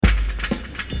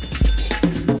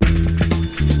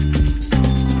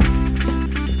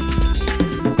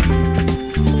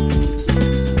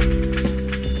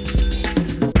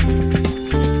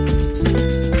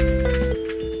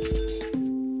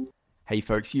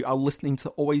folks. You are listening to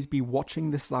Always Be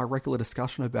Watching. This is our regular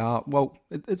discussion about, well,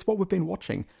 it's what we've been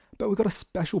watching. But we've got a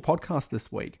special podcast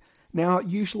this week. Now,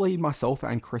 usually myself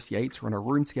and Chris Yates are in a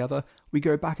room together. We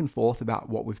go back and forth about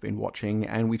what we've been watching,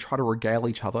 and we try to regale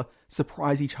each other,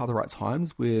 surprise each other at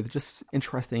times with just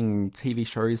interesting TV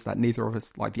shows that neither of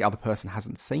us, like the other person,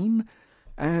 hasn't seen.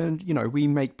 And, you know, we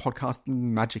make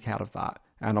podcasting magic out of that.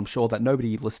 And I'm sure that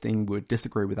nobody listening would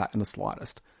disagree with that in the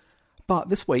slightest. But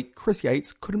this week, Chris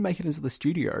Yates couldn't make it into the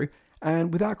studio,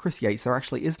 and without Chris Yates, there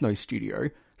actually is no studio.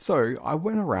 So I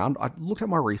went around, I looked at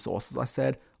my resources, I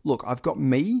said, look, I've got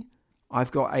me,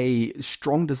 I've got a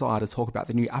strong desire to talk about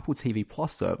the new Apple TV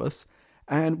Plus service,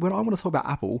 and when I want to talk about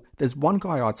Apple, there's one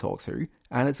guy I talk to,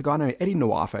 and it's a guy named Eddie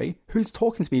Nwafe, who's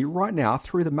talking to me right now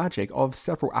through the magic of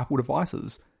several Apple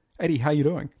devices. Eddie, how you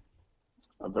doing?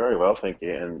 I'm very well, thank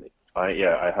you. And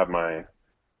I have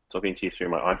talking to you through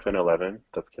my iPhone 11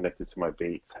 that's connected to my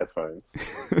Beats headphones,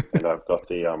 and I've got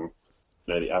the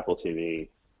Apple TV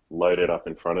loaded up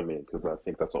in front of me because I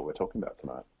think that's what we're talking about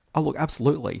tonight. Oh, look,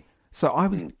 absolutely. So I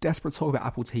was desperate to talk about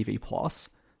Apple TV Plus.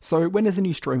 So when there's a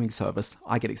new streaming service,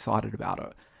 I get excited about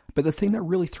it. But the thing that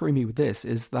really threw me with this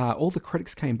is that all the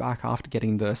critics came back after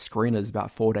getting the screeners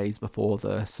about 4 days before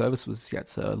the service was yet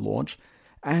to launch,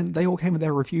 and they all came with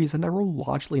their reviews, and they were all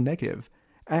largely negative.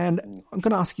 And I'm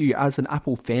going to ask you, as an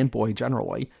Apple fanboy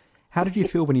generally, how did you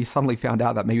feel when you suddenly found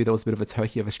out that maybe there was a bit of a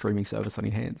turkey of a streaming service on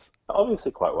your hands?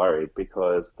 Obviously quite worried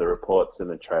because the reports in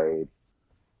the trade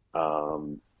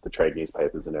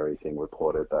newspapers and everything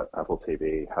reported that Apple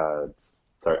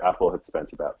had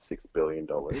spent about $6 billion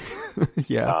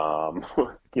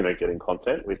getting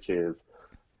content, which is,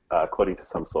 according to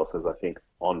some sources, I think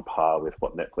on par with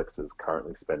what Netflix is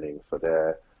currently spending for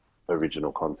their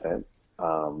original content.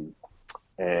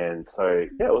 And so,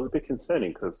 it was a bit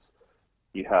concerning because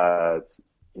you had,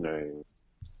 they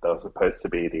were supposed to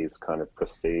be these kind of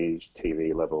prestige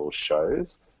TV level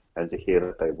shows, and to hear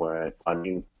that they weren't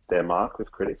finding their mark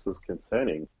with critics was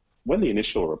concerning. When the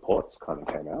initial reports kind of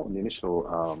came out,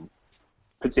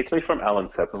 particularly from Alan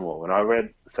Sepinwall, when I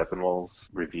read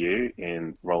Sepinwall's review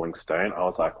in Rolling Stone, I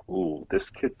was like, ooh, this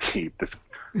could be this.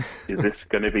 Is this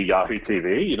going to be Yahoo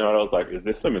TV? And I was like, is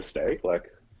this a mistake?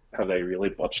 Like, have they really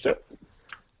botched it?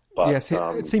 But, yes,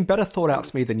 it seemed better thought out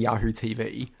to me than Yahoo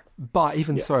TV. But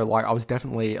even so, I was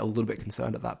definitely a little bit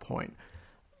concerned at that point.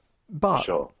 But,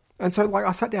 sure. And so,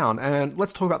 I sat down and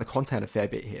let's talk about the content a fair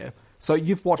bit here. So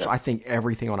you've watched, I think,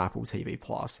 everything on Apple TV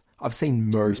Plus. I've seen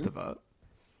most of it.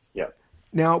 Yeah.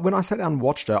 Now, when I sat down and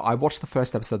watched it, I watched the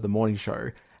first episode of The Morning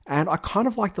Show, and I kind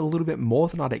of liked it a little bit more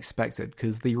than I'd expected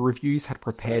because the reviews had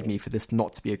prepared me for this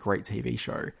not to be a great TV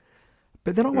show.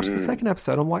 But then I watched the second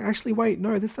episode, I'm like, actually, wait,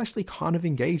 no, this is actually kind of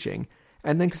engaging.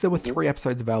 And then because there were 3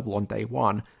 episodes available on day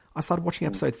one, I started watching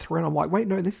episode 3 and I'm like, wait,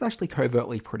 no, this is actually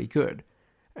covertly pretty good.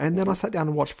 And then I sat down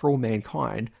and watched For All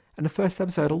Mankind, and the first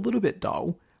episode a little bit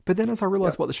dull, but then as I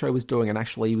realised what the show was doing and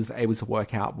actually was able to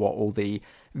work out what all the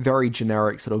very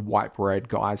generic sort of white bread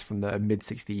guys from the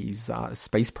mid-60s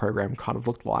space program kind of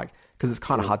looked like, because it's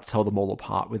kind of hard to tell them all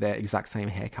apart with their exact same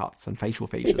haircuts and facial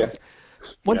features.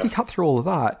 Once you cut through all of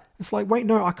that, it's like, wait,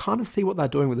 no, I kind of see what they're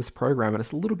doing with this program, and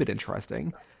it's a little bit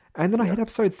interesting. And then I hit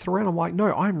episode 3 and I'm like,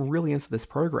 no, I'm really into this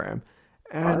program.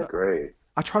 And I agree.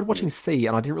 I tried watching C,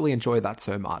 and I didn't really enjoy that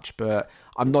so much, but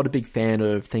I'm not a big fan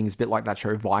of things a bit like that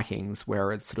show Vikings,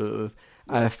 where it's sort of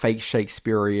a fake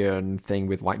Shakespearean thing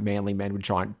with manly men with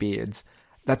giant beards.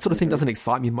 That sort of thing doesn't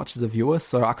excite me much as a viewer,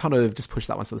 so I kind of just pushed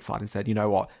that one to the side and said, you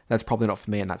know what, that's probably not for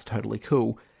me, and that's totally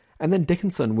cool. And then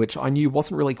Dickinson, which I knew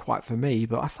wasn't really quite for me,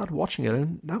 but I started watching it,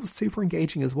 and that was super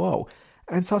engaging as well.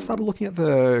 And so I started looking at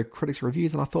the critics'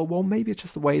 reviews, and I thought, well, maybe it's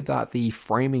just the way that the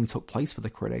framing took place for the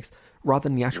critics, rather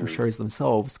than the actual shows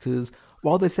themselves, because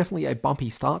while there's definitely a bumpy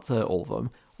start to all of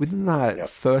them, within that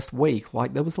first week,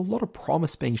 there was a lot of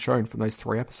promise being shown from those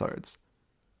 3 episodes.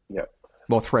 Yep.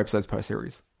 Well, 3 episodes per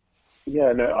series.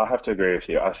 Yeah, no, I have to agree with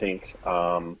you. I think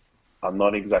I'm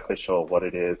not exactly sure what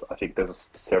it is. I think there's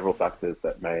several factors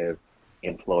that may have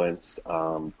influenced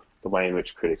the way in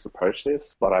which critics approach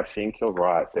this, but I think you're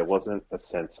right. There wasn't a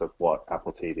sense of what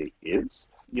Apple TV is.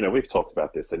 We've talked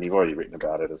about this, and you've already written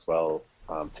about it as well.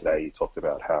 Today you talked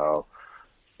about how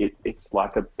it's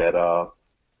like a better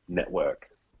network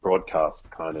broadcast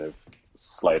kind of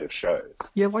slate of shows.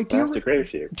 Yeah, I have to agree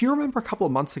with you. Do you remember a couple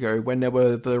of months ago when there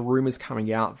were the rumours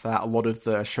coming out that a lot of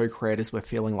the show creators were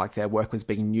feeling like their work was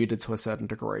being neutered to a certain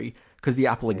degree because the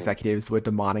Apple executives were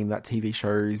demanding that TV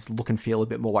shows look and feel a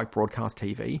bit more like broadcast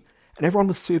TV? And everyone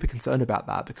was super concerned about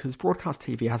that because broadcast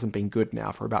TV hasn't been good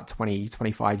now for about 20,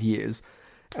 25 years.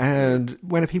 And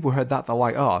when people heard that, they're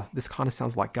like, oh, this kind of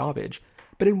sounds like garbage.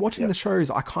 But in watching the shows,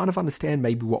 I kind of understand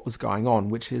maybe what was going on,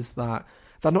 which is that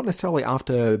they're not necessarily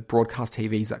after broadcast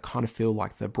TVs that kind of feel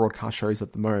like the broadcast shows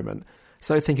at the moment.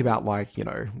 So think about like,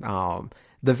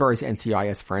 the various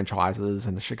NCIS franchises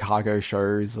and the Chicago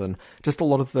shows and just a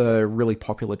lot of the really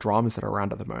popular dramas that are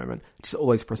around at the moment, just all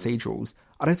those procedurals.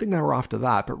 I don't think they were after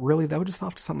that, but really they were just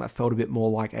after something that felt a bit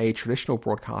more like a traditional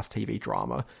broadcast TV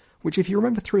drama, which if you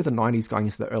remember through the 90s going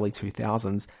into the early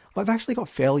 2000s, like they actually got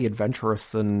fairly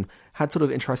adventurous and had sort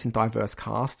of interesting diverse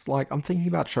casts. Like I'm thinking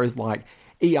about shows like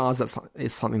ERs, that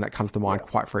is something that comes to mind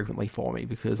quite frequently for me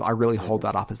because I really hold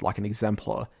that up as like an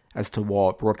exemplar as to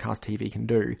what broadcast TV can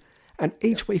do. And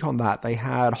each week on that, they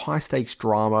had high-stakes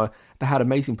drama, they had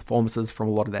amazing performances from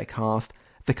a lot of their cast.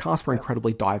 The cast were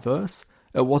incredibly diverse.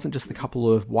 It wasn't just the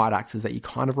couple of white actors that you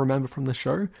kind of remember from the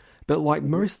show, but like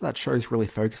most of that show is really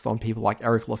focused on people like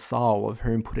Eric LaSalle, of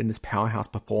whom put in his powerhouse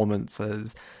performance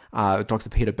as Dr.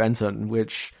 Peter Benton,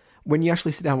 which when you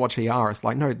actually sit down and watch ER, it's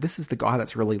like, no, this is the guy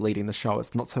that's really leading the show.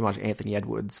 It's not so much Anthony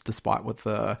Edwards, despite what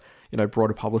the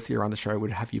broader publicity around the show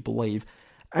would have you believe.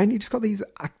 And you just got these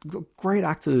great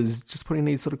actors just putting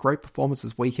these sort of great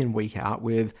performances week in, week out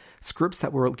with scripts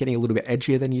that were getting a little bit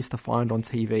edgier than you used to find on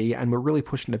TV and were really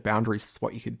pushing the boundaries as to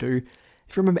what you could do.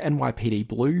 If you remember NYPD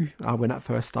Blue, when that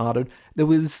first started, there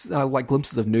was like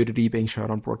glimpses of nudity being shown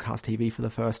on broadcast TV for the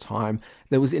first time.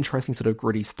 There was interesting sort of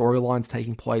gritty storylines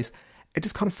taking place. It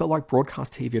just kind of felt like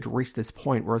broadcast TV had reached this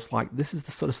point where it's like, this is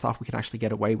the sort of stuff we can actually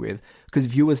get away with because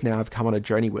viewers now have come on a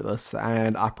journey with us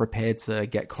and are prepared to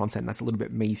get content that's a little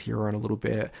bit meatier and a little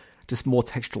bit just more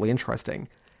textually interesting.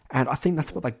 And I think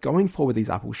that's what they're going for with these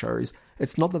Apple shows.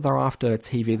 It's not that they're after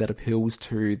TV that appeals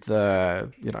to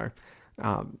the,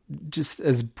 just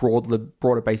as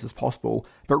broader base as possible,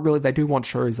 but really they do want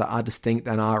shows that are distinct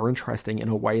and are interesting in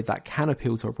a way that can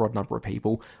appeal to a broad number of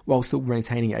people while still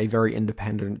maintaining a very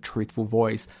independent, truthful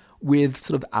voice with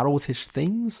sort of adultish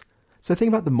themes. So think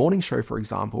about The Morning Show, for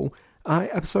example.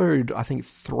 Episode, I think,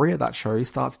 3 of that show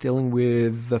starts dealing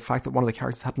with the fact that one of the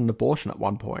characters had an abortion at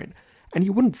one point. And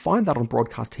you wouldn't find that on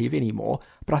broadcast TV anymore,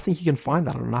 but I think you can find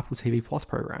that on an Apple TV Plus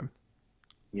program.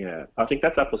 Yeah, I think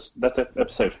that's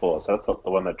episode 4, so that's the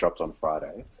one that dropped on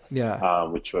Friday. Yeah.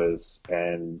 Which was,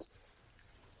 and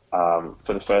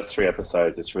for the first 3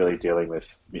 episodes, it's really dealing with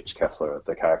Mitch Kessler,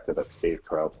 the character that Steve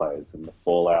Carell plays, and the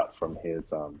fallout from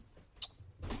his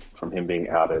from him being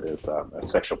outed as a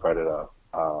sexual predator.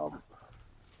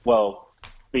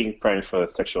 Being framed for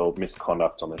sexual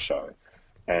misconduct on the show,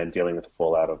 and dealing with the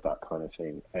fallout of that kind of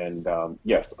thing. And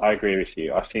yes, I agree with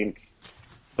you. I think.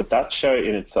 But that show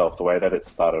in itself, the way that it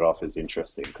started off is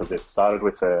interesting because it started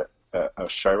with a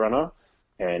showrunner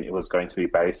and it was going to be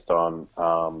based on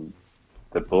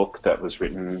the book that was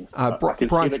written... Brian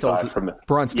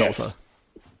Stelter. Yes.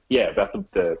 Yeah,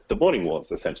 about the Morning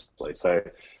Wars, essentially. So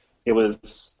it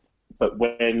was... But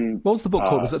when... What was the book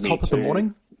called? Was it Top of the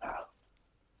Morning?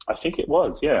 I think it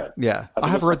was, yeah. Yeah, I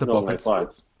have read the book.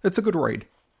 It's a good read.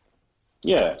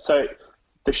 Yeah, so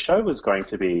the show was going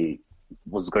to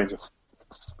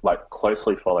like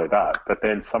closely follow that, but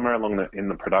then somewhere along in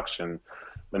the production,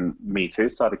 when Me Too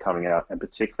started coming out, and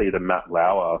particularly the Matt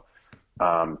Lauer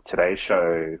Today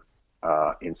Show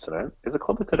incident. Is it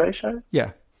called the Today Show?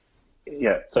 Yeah.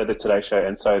 Yeah. So the Today Show,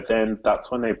 and so then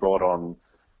that's when they brought on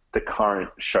the current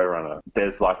showrunner.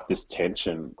 There's like this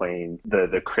tension between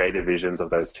the creative visions of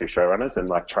those two showrunners, and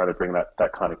like trying to bring that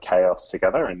kind of chaos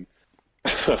together. And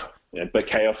yeah, but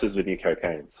chaos is the new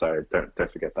cocaine, so don't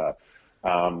forget that.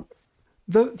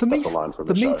 The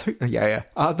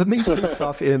Me Too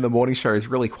stuff in The Morning Show is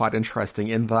really quite interesting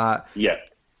in that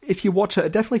if you watch it,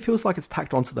 it definitely feels like it's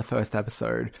tacked onto the first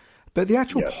episode. But the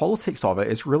actual politics of it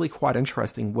is really quite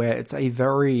interesting, where it's a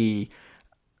very...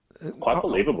 It's quite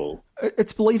believable.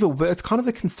 It's believable, but it's kind of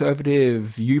a conservative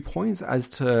viewpoint as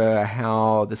to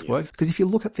how this works. Because if you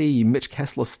look at the Mitch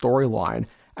Kessler storyline,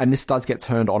 and this does get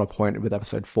turned on a point with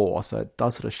episode 4, so it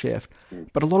does sort of shift.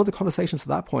 But a lot of the conversations at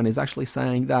that point is actually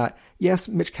saying that, yes,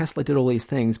 Mitch Kessler did all these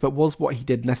things, but was what he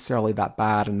did necessarily that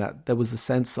bad? And that there was a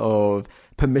sense of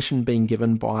permission being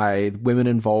given by women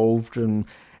involved. And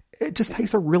it just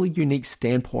takes a really unique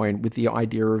standpoint with the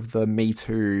idea of the Me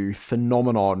Too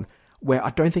phenomenon, where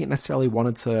I don't think it necessarily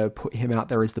wanted to put him out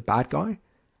there as the bad guy.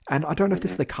 And I don't know if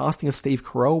this is the casting of Steve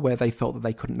Carell, where they felt that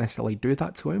they couldn't necessarily do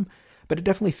that to him. But it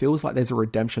definitely feels like there's a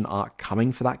redemption arc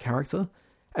coming for that character.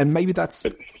 And maybe that's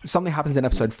something happens in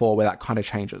episode 4 where that kind of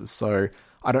changes. So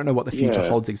I don't know what the future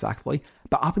holds exactly.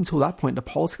 But up until that point, the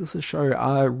politics of the show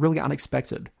are really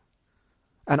unexpected.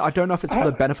 And I don't know if it's for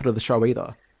the benefit of the show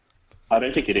either. I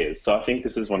don't think it is. So I think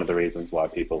this is one of the reasons why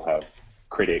people have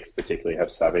critics particularly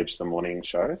have savaged the morning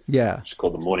show. Yeah. It's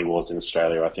called the Morning Wars in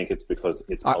Australia. I think it's because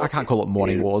it's... I can't call it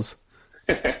Morning Wars.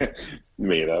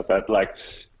 Me either. But like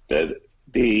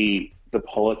the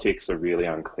politics are really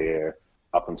unclear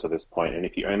up until this point. And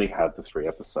if you only had the 3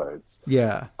 episodes,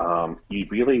 you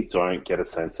really don't get a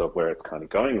sense of where it's kind of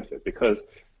going with it, because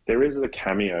there is a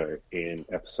cameo in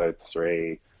episode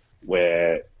 3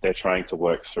 where they're trying to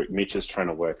work through, Mitch is trying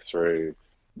to work through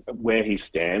where he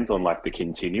stands on like the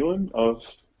continuum of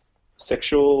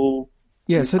sexual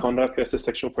misconduct versus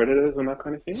sexual predators and that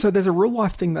kind of thing. So there's a real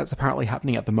life thing that's apparently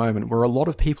happening at the moment where a lot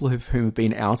of people who have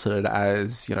been outed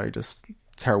as, you know, just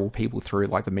terrible people through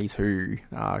like the Me Too,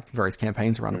 various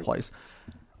campaigns around the place.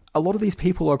 A lot of these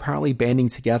people are apparently banding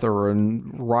together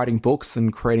and writing books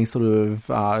and creating sort of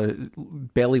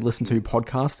barely listened to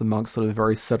podcasts amongst sort of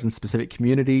very certain specific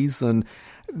communities. And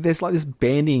there's like this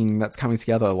banding that's coming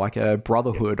together, like a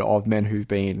brotherhood of men who've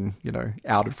been, you know,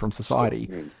 outed from society.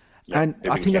 And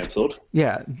I think cancelled.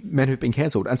 Men who've been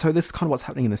cancelled. And so this is kind of what's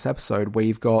happening in this episode, where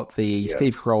you've got the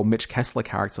Steve Carell, Mitch Kessler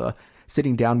character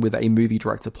sitting down with a movie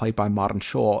director played by Martin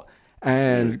Short.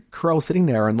 And Carell's sitting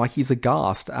there and like he's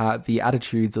aghast at the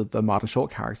attitudes of the Martin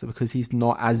Short character because he's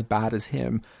not as bad as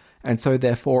him. And so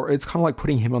therefore it's kind of like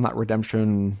putting him on that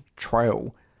redemption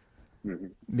trail.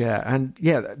 Yeah. And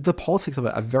yeah, the politics of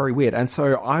it are very weird. And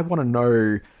so I want to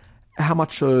know how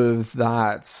much of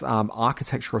that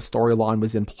architecture of storyline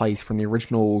was in place from the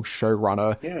original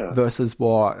showrunner versus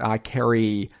what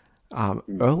Kerry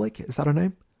Ehrlich, is that her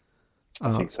name?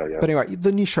 I think so, yeah. But anyway,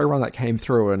 the new showrun that came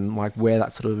through and like where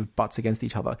that sort of butts against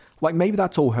each other. Like maybe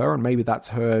that's all her and maybe that's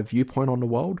her viewpoint on the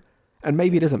world. And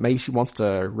maybe it isn't. Maybe she wants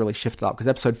to really shift it up because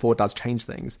episode 4 does change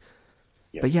things.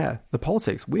 Yeah. But yeah, the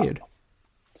politics, weird.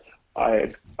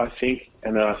 I think,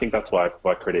 and I think that's why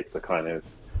critics are kind of,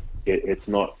 it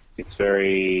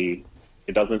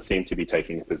doesn't seem to be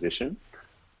taking a position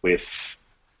with,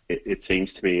 it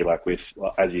seems to be like with,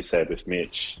 as you said, with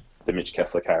Mitch, the Mitch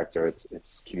Kessler character,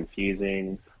 it's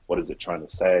confusing. What is it trying to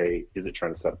say? Is it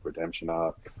trying to set up redemption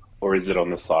arc? Or is it on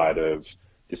the side of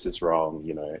this is wrong,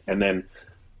 you know? And then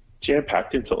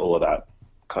jam-packed into all of that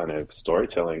kind of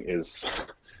storytelling is,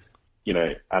 you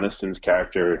know, Aniston's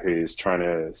character who's trying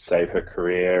to save her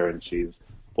career and she's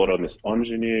brought on this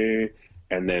ingenue,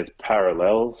 and there's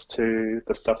parallels to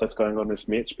the stuff that's going on with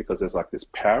Mitch because there's like this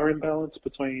power imbalance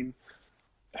between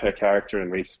her character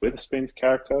and Reese Witherspoon's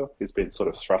character, who's been sort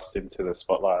of thrust into the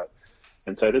spotlight.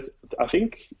 And so I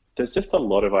think there's just a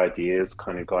lot of ideas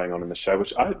kind of going on in the show,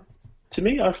 which to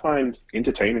me, I find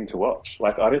entertaining to watch.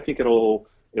 Like, I don't think it all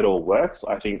works.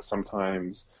 I think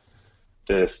sometimes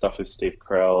the stuff with Steve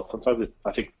Carell,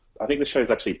 I think the show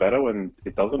is actually better when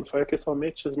it doesn't focus on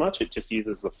Mitch as much. It just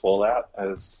uses the fallout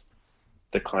as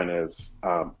the kind of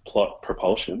plot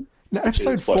propulsion. Now,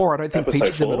 episode 4, I don't think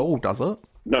features him at all, does it?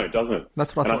 No, it doesn't.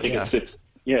 That's what I thought. And I think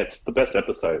it's the best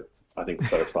episode I think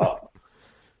so far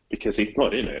because he's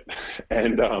not in it,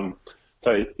 and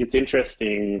so it's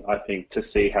interesting I think to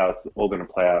see how it's all going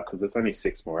to play out because there's only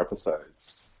 6 more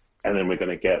episodes, and then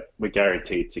we're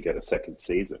guaranteed to get a second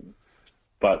season.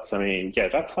 But I mean, yeah,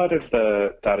 that side of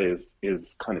that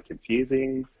is kind of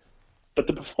confusing. But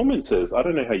the performances, I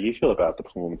don't know how you feel about the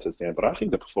performances, Dan, but I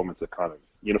think the performances are kind of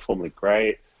uniformly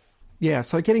great. Yeah,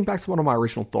 so getting back to one of my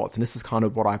original thoughts, and this is kind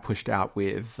of what I pushed out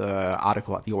with the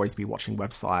article at the Always Be Watching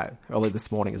website early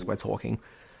this morning as we're talking.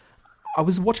 I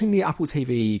was watching the Apple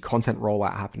TV content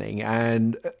rollout happening,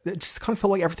 and it just kind of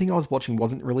felt like everything I was watching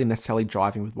wasn't really necessarily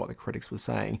jiving with what the critics were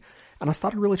saying. And I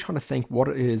started really trying to think what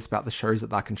it is about the shows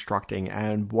that they're constructing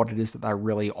and what it is that they're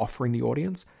really offering the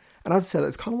audience. And as I said,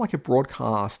 it's kind of like a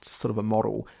broadcast sort of a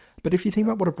model. But if you think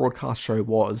about what a broadcast show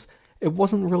was, it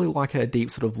wasn't really like a deep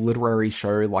sort of literary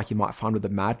show like you might find with the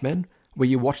Mad Men, where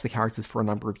you watch the characters for a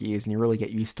number of years and you really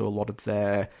get used to a lot of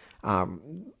their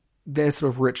sort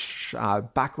of rich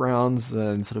backgrounds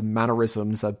and sort of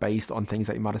mannerisms are based on things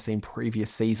that you might have seen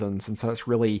previous seasons. And so it's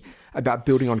really about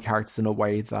building on characters in a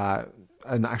way that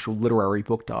an actual literary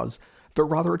book does. But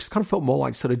rather, it just kind of felt more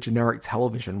like sort of generic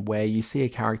television where you see a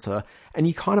character and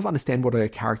you kind of understand what a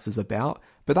character's about,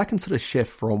 but that can sort of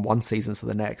shift from one season to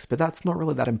the next. But that's not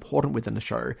really that important within the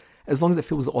show. As long as it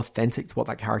feels authentic to what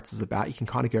that character's about, you can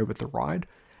kind of go with the ride.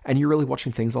 And you're really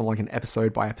watching things on like an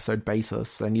episode by episode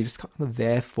basis. And you're just kind of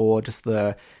there for just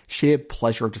the sheer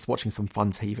pleasure of just watching some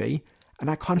fun TV. And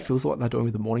that kind of feels like what they're doing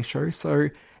with the morning show. So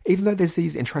even though there's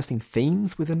these interesting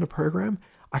themes within the program,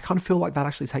 I kind of feel like that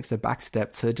actually takes a back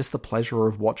step to just the pleasure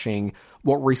of watching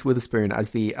what Reese Witherspoon as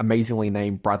the amazingly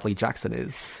named Bradley Jackson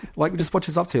is. Like, just what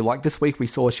she's up to. Like, this week we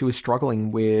saw she was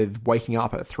struggling with waking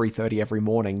up at 3:30 every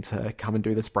morning to come and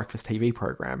do this breakfast TV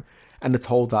program. And it's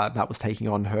told that that was taking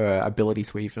on her ability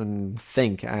to even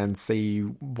think and see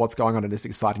what's going on in this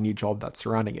exciting new job that's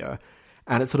surrounding her.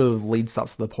 And it sort of leads up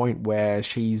to the point where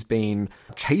she's been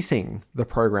chasing the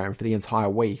program for the entire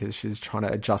week as she's trying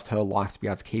to adjust her life to be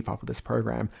able to keep up with this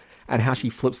program, and how she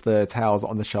flips the tails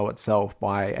on the show itself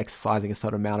by exercising a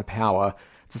certain amount of power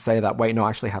to say that, wait, no, I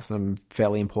actually have some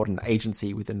fairly important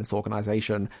agency within this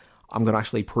organization. I'm going to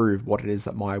actually prove what it is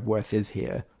that my worth is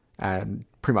here, and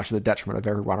pretty much to the detriment of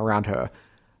everyone around her.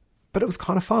 But it was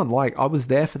kind of fun. Like, I was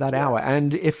there for that hour.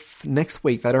 And if next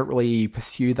week they don't really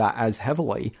pursue that as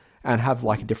heavily and have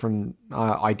like a different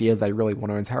idea they really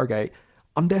want to interrogate,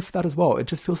 I'm there for that as well. It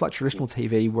just feels like traditional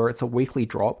TV where it's a weekly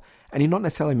drop and you're not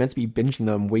necessarily meant to be binging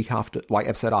them week after, like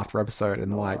episode after episode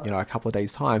in like, a couple of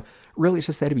days' time. Really, it's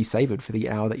just there to be savored for the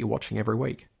hour that you're watching every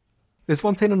week. There's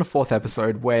one scene in the 4th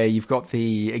episode where you've got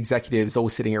the executives all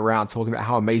sitting around talking about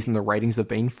how amazing the ratings have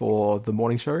been for the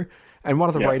morning show. And one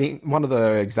of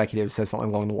the executives says something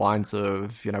along the lines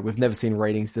of, we've never seen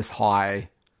ratings this high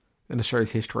in the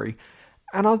show's history.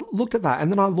 And I looked at that, and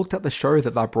then I looked at the show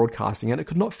that they're broadcasting, and it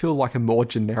could not feel like a more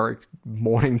generic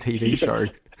morning TV show.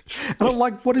 And I'm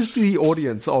like, what is the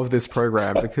audience of this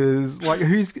program? Because, like,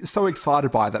 who's so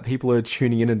excited by it that people are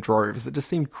tuning in droves? It just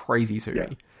seemed crazy to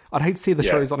me. I'd hate to see the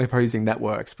shows on opposing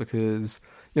networks because,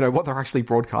 what they're actually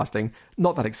broadcasting,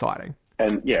 not that exciting.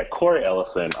 And, Corey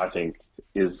Ellison, I think,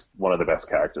 is one of the best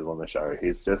characters on the show.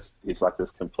 He's like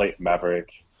this complete maverick.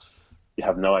 You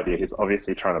have no idea. He's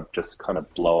obviously trying to just kind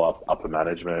of blow up upper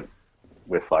management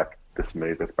with like this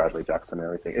move with Bradley Jackson and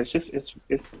everything.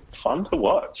 It's fun to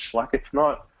watch. Like,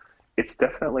 it's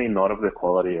definitely not of the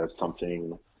quality of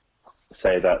something,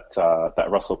 say that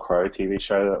Russell Crowe TV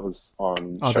show that was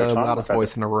on Showtime. The loudest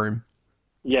voice in the room.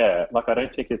 Yeah, like I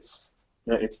don't think it's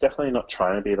definitely not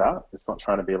trying to be that. It's not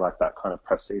trying to be like that kind of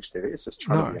prestige TV. It's just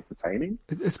trying to be entertaining.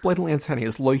 It's blatantly entertaining.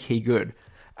 It's low-key good.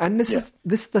 And this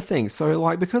is the thing. So,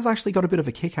 like, because I actually got a bit of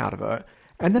a kick out of it,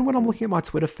 and then when I'm looking at my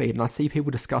Twitter feed and I see people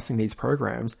discussing these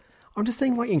programs, I'm just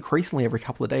seeing, like, increasingly every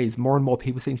couple of days, more and more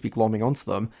people seem to be glomming onto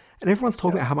them, and everyone's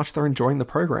talking about how much they're enjoying the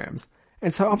programs.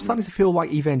 And so I'm starting to feel,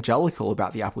 like, evangelical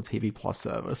about the Apple TV Plus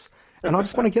service. And I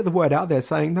just want to get the word out there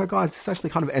saying, no, guys, it's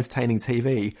actually kind of entertaining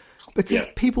TV. Because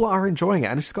people are enjoying it,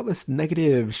 and it's just got this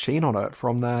negative sheen on it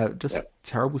from that just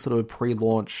terrible sort of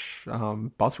pre-launch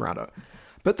buzz around it.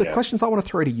 But the questions I want to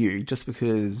throw to you, just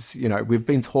because, we've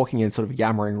been talking and sort of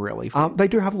yammering really, they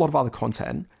do have a lot of other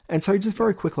content. And so just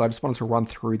very quickly, I just wanted to run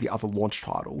through the other launch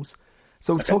titles.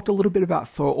 So we've talked a little bit about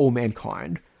For All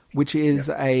Mankind, which is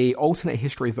a alternate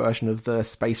history version of the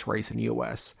space race in the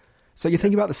US. So you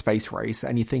think about the space race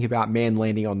and you think about man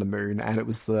landing on the moon, and it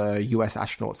was the US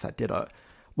astronauts that did it.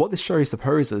 What this show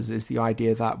supposes is the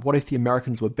idea that what if the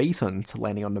Americans were beaten to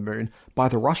landing on the moon by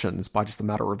the Russians by just a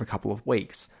matter of a couple of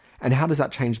weeks? And how does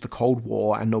that change the Cold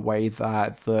War and the way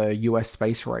that the US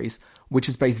space race, which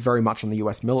is based very much on the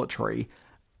US military,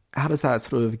 how does that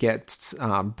sort of get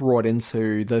brought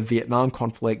into the Vietnam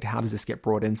conflict? How does this get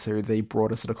brought into the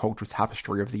broader sort of cultural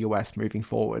tapestry of the US moving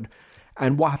forward?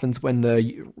 And what happens when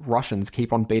the Russians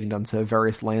keep on beating them to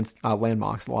various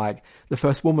landmarks, like the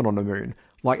first woman on the moon?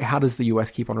 Like, how does the US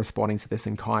keep on responding to this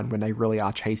in kind when they really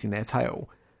are chasing their tail?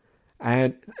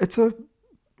 And it's a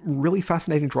really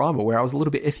fascinating drama where I was a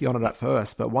little bit iffy on it at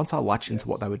first, but once I latched into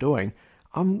what they were doing,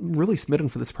 I'm really smitten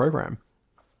for this program.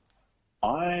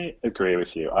 I agree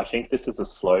with you. I think this is a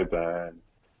slow burn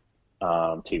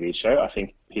TV show. I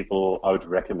think I would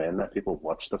recommend that people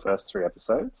watch the first 3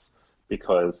 episodes,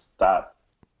 because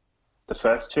the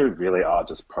first 2 really are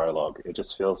just prologue. It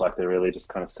just feels like they're really just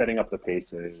kind of setting up the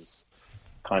pieces,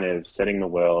 kind of setting the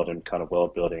world and kind of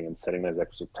world building and setting those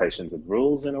expectations and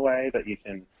rules in a way that you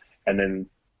can, and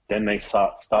then they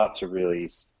start to really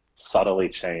subtly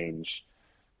change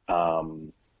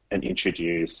and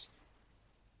introduce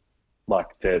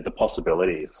like the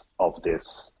possibilities of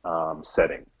this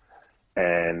setting.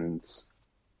 And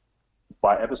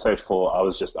by episode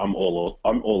 4, I'm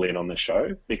all in on the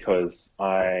show, because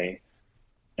I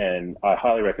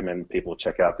highly recommend people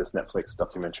check out this Netflix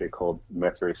documentary called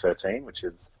Mercury 13, which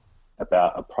is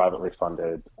about a privately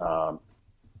funded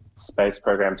space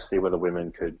program to see whether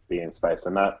women could be in space.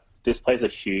 And this plays a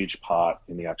huge part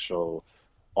in the actual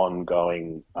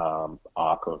ongoing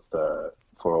arc of the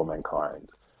For All Mankind,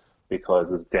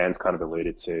 because as Dan's kind of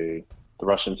alluded to, the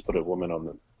Russians put a woman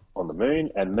on the moon,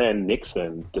 and then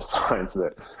Nixon decides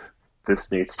that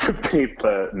this needs to be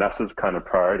NASA's kind of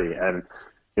priority. And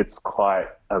it's quite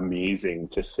amusing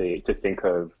to think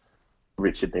of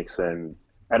Richard Nixon,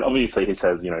 and obviously he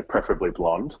says, preferably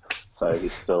blonde, so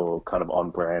he's still kind of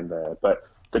on brand there. But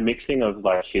the mixing of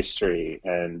like history,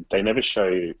 and they never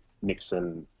show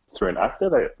Nixon through an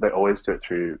actor. They always do it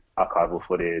through archival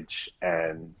footage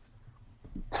and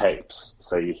tapes.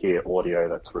 So you hear audio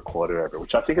that's recorded over,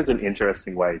 which I think is an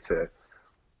interesting way to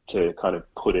kind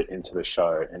of put it into the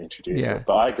show and introduce it.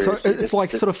 But I agree. So it's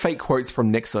like sort of fake quotes from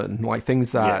Nixon, like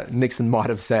things that Nixon might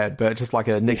have said, but just like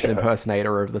a Nixon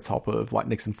impersonator over the top of like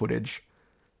Nixon footage.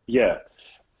 Yeah.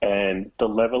 And the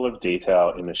level of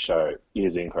detail in the show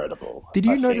is incredible. Did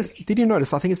you notice,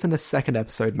 I think it's in the second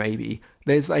episode maybe,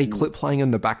 there's a clip playing in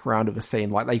the background of a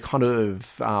scene, like they kind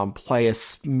of play a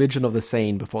smidgen of the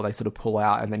scene before they sort of pull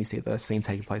out, and then you see the scene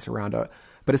taking place around it.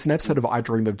 But it's an episode of I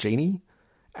Dream of Jeannie.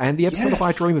 And the episode of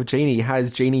I Dream of Jeannie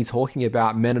has Jeannie talking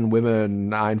about men and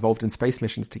women involved in space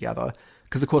missions together.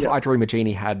 Because, of course, I Dream of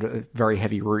Jeannie had very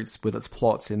heavy roots with its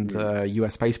plots in the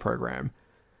US space program.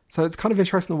 So it's kind of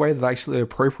interesting the way that they actually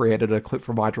appropriated a clip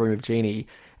from I Dream of Jeannie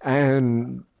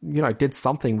and, did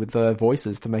something with the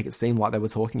voices to make it seem like they were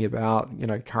talking about,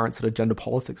 current sort of gender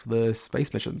politics for the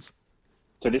space missions.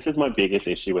 So this is my biggest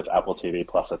issue with Apple TV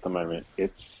Plus at the moment.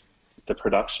 It's the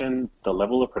production, the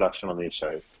level of production on these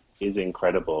shows is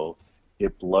incredible.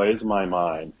 It blows my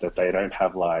mind that they don't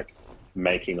have like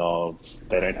making ofs,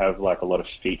 they don't have like a lot of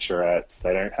featurettes,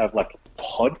 they don't have like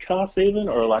podcasts even,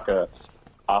 or like a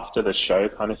after the show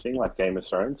kind of thing like Game of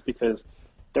Thrones, because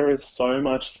there is so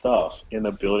much stuff in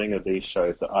the building of these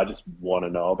shows that I just want to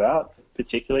know about,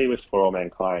 particularly with For All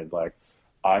Mankind. Like,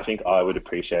 I think I would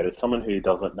appreciate, as someone who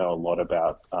doesn't know a lot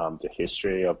about the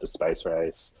history of the space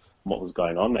race and what was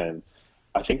going on then,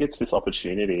 I think it's this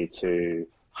opportunity to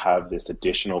have this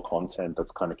additional content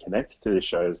that's kind of connected to the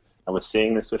shows. And we're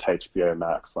seeing this with HBO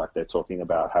Max, like they're talking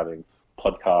about having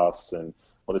podcasts and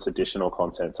all this additional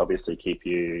content to obviously keep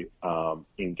you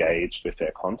engaged with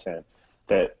their content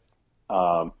that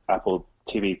Apple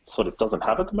TV sort of doesn't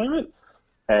have at the moment.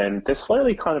 And they're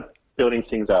slowly kind of building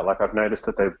things out. Like I've noticed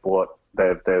that they've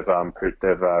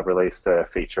released a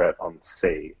featurette on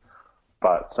C,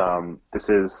 but this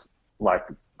is like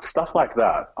stuff like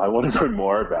that I want to know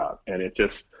more about, and it's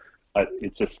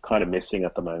just kind of missing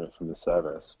at the moment from the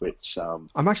service, which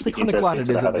I'm actually kind of glad it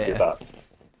isn't there.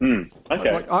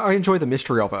 Okay. Like, I enjoy the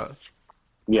mystery of it.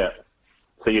 Yeah.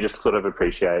 So you just sort of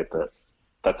appreciate that.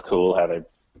 That's cool how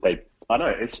they I know,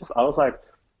 it's just, I was like,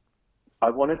 I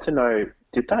wanted to know,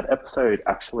 did that episode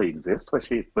actually exist where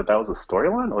that was a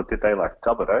storyline, or did they like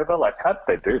dub it over? Like, how did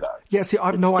they do that? Yeah, see, I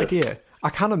have no idea. I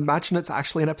can't imagine it's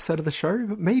actually an episode of the show,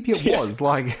 but maybe it was.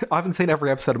 Like, I haven't seen every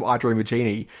episode of I Dream of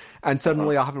Jeannie, and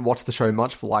certainly I haven't watched the show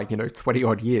much for 20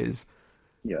 odd years.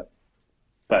 Yeah.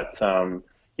 But,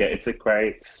 yeah,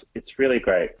 it's really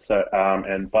great. So,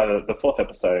 and by the fourth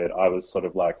episode, I was sort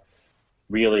of like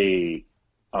really,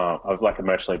 I was like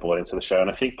emotionally bought into the show. And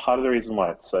I think part of the reason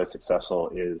why it's so successful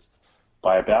is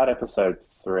by about episode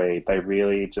 3, they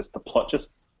really the plot just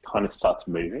kind of starts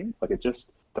moving. Like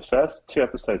the first 2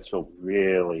 episodes feel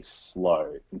really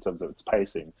slow in terms of its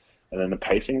pacing. And then the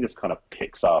pacing just kind of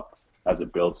picks up as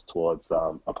it builds towards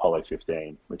Apollo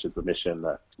 15, which is the mission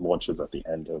that launches at the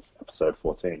end of episode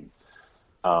 14.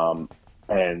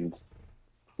 And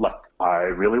like, I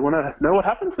really want to know what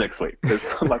happens next week,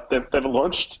 because like they've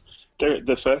launched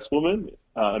the first woman,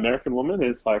 American woman,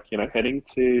 is like, heading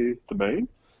to the moon,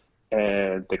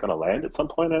 and they're going to land at some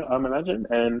point, I imagine.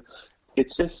 And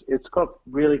it's got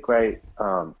really great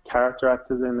character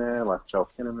actors in there, like Joel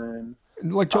Kinnaman.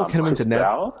 Like Joel Kinnaman's in there.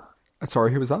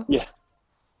 Sorry, who was that? Yeah,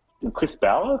 and Chris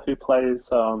Bauer, who plays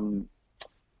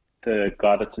the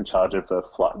guy that's in charge of the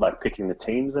flight, like picking the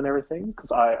teams and everything.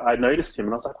 Because I noticed him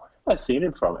and I was like, where have I seen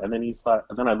him from? And then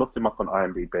and then I looked him up on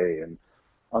IMDb and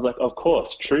I was like, of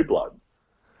course, True Blood.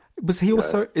 Was he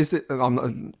also, is it,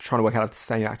 I'm trying to work out if it's the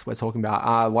same actor we're talking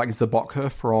about, like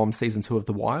Zabotka from season 2 of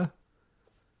The Wire?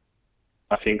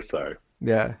 I think so.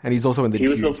 Yeah, and he's also in The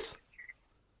Deuce.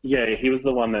 He was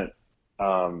the one that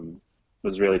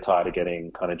was really tired of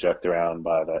getting kind of jerked around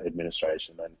by the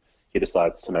administration, and he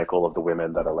decides to make all of the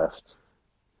women that are left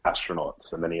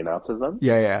astronauts, and then he announces them.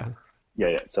 Yeah.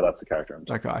 So that's the character I'm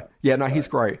talking about. Yeah, no, he's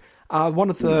great. One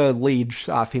of the lead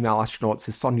female astronauts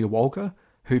is Sonia Walker,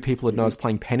 who people would know as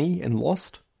playing Penny in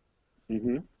Lost.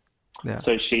 Mm-hmm. Yeah.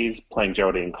 So she's playing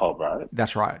Geraldine Cobb, right?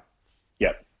 That's right.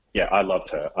 Yeah, I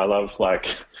loved her. I love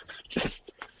like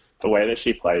just the way that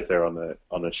she plays her on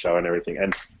the show and everything.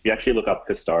 And if you actually look up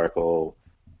historical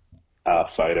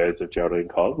photos of Geraldine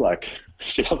Cobb, like,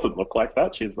 she doesn't look like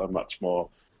that. She's a much more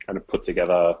kind of put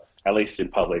together, at least in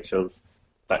public. She was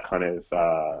that kind of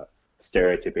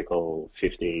stereotypical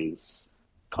 50s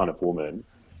kind of woman.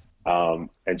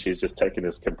 And she's just taken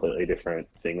this completely different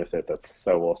thing with it that's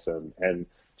so awesome. And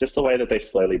just the way that they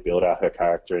slowly build out her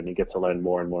character, and you get to learn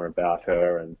more and more about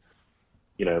her, and,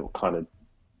 you know, kind of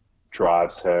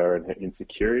drives her and her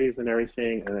insecurities and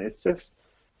everything. And it's just,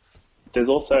 there's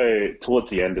also, towards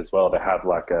the end as well, they have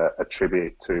like a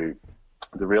tribute to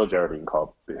the real Geraldine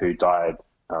Cobb, who died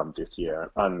this year.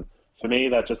 And for me,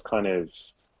 that just kind of,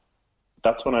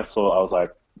 that's when I was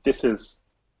like, this is,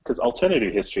 because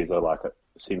alternative histories are like,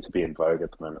 seem to be in vogue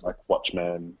at the moment. Like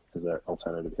Watchmen is an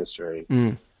alternative history.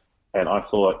 And I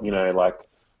thought, you know, like,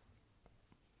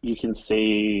 you can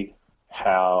see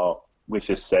how with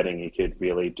this setting you could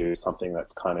really do something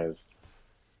that's kind of,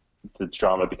 the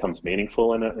drama becomes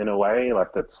meaningful in a way,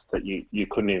 like that you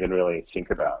couldn't even really think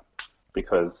about,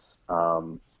 because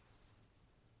for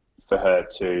her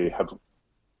to have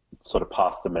sort of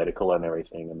passed the medical and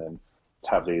everything, and then to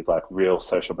have these like real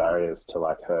social barriers to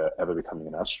like her ever becoming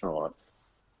an astronaut,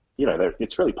 you know,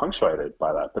 it's really punctuated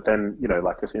by that. But then, you know,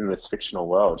 like in this fictional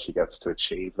world, she gets to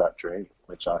achieve that dream,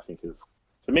 which I think is,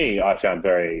 for me, I found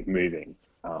very moving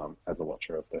as a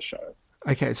watcher of the show.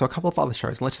 Okay, so a couple of other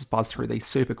shows, and let's just buzz through these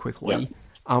super quickly.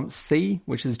 Yep. C,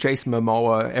 which is Jason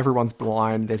Momoa. Everyone's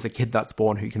blind. There's a kid that's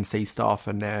born who can see stuff,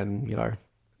 and then, you know,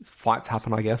 fights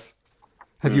happen, I guess.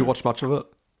 Have you watched much of it?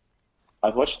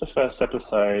 I've watched the first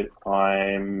episode.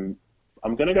 I'm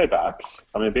going to go back.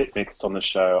 I'm a bit mixed on the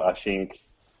show. I think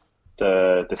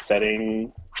the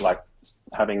setting, like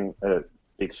having a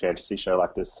big fantasy show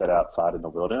like this set outside in the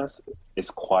wilderness, is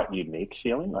quite unique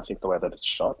feeling. I think the way that it's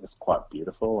shot is quite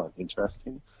beautiful and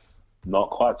interesting. Not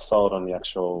quite sold on the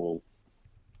actual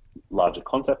larger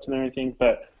concept and everything,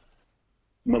 but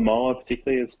Momoa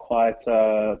particularly is quite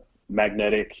a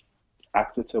magnetic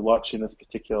actor to watch in this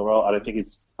particular role. I don't think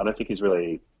he's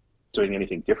really doing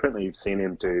anything differently. You've seen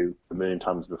him do a million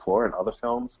times before in other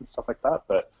films and stuff like that,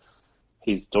 but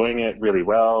he's doing it really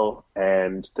well.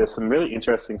 And there's some really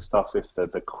interesting stuff with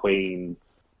the Queen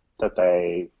that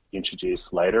they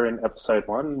introduce later in episode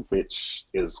 1, which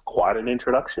is quite an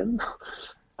introduction.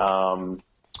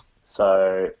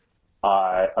 So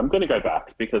I'm going to go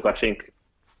back because I think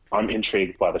I'm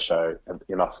intrigued by the show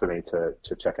enough for me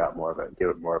to check out more of it, give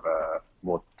it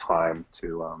more time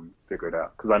to figure it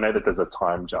out. Because I know that there's a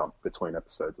time jump between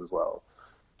episodes as well.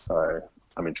 So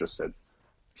I'm interested.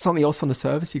 Something else on the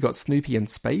service, you got Snoopy in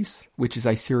Space, which is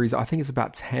a series, I think it's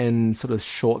about 10 sort of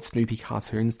short Snoopy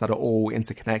cartoons that are all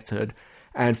interconnected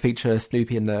and feature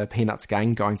Snoopy and the Peanuts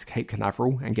gang going to Cape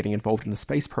Canaveral and getting involved in a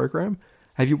space program.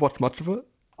 Have you watched much of it?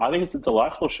 I think it's a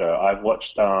delightful show. I've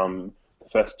watched the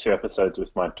first 2 episodes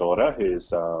with my daughter,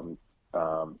 who's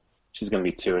she's going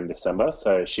to be 2 in December,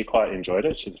 so she quite enjoyed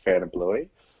it. She's a fan of Bluey,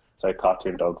 so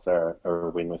cartoon dogs are a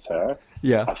win with her.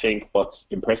 Yeah. I think what's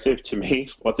impressive to me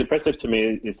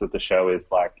is that the show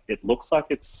is like, it looks like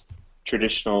it's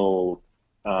traditional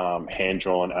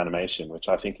hand-drawn animation, which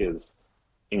I think is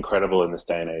incredible in this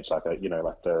day and age. Like,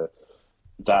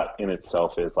 that in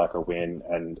itself is like a win.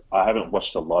 And I haven't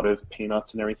watched a lot of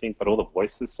Peanuts and everything, but all the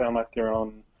voices sound like they're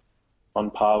on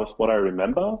par with what I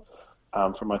remember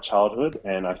from my childhood.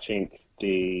 And I think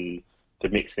the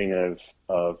mixing of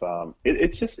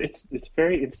it's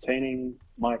very entertaining.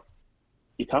 Like,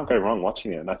 you can't go wrong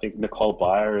watching it. And I think Nicole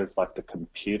Byer is like the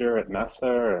computer at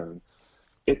NASA, and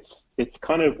it's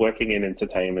kind of working in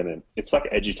entertainment, and it's like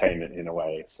edutainment in a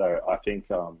way. So I think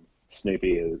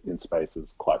Snoopy in Space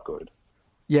is quite good.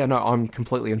 Yeah, no, I'm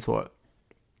completely into it.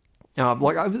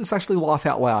 It's actually Laugh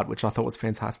Out Loud, which I thought was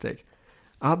fantastic.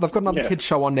 They've got another kids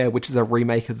show on there, which is a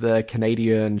remake of the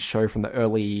Canadian show from the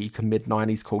early to mid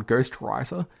 90s called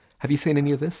Ghostwriter. Have you seen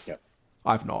any of this? Yep.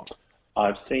 I've not.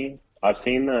 I've seen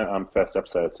the first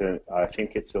episode, so I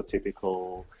think it's your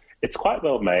typical. It's quite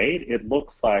well made. It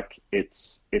looks like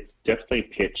it's definitely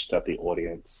pitched at the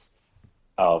audience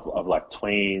of like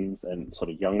tweens and sort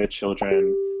of younger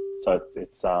children. So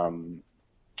it's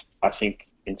I think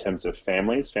in terms of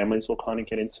families will kind of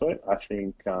get into it. I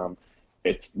think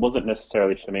it wasn't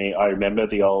necessarily for me. I remember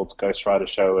the old Ghostwriter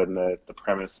show, and the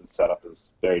premise and setup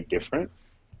is very different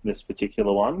in this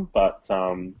particular one. But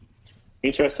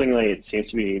interestingly, it seems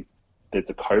to be there's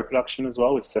a co-production as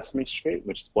well with Sesame Street,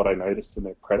 which is what I noticed in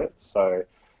the credits. So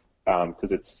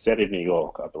because it's set in New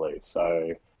York, I believe.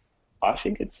 So I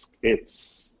think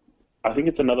it's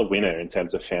another winner in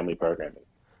terms of family programming.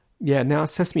 Yeah, now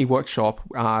Sesame Workshop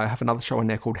have another show in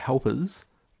there called Helpers,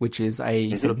 which is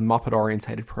a sort of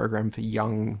Muppet-orientated program for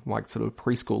young, like, sort of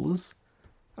preschoolers.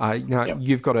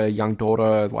 You've got a young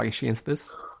daughter. Like, is she into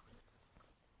this?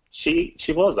 She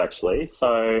was, actually.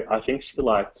 So I think she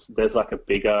liked, there's like a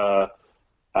bigger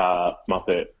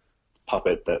Muppet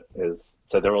puppet that is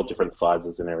So they're all different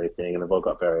sizes and everything, and they're all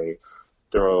got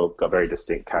very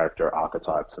distinct character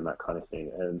archetypes and that kind of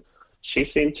thing. And she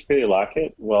seemed to really like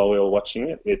it while we were watching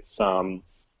it. It's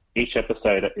each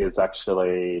episode is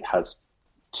actually has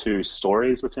two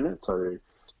stories within it, so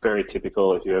it's very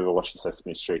typical. If you ever watch the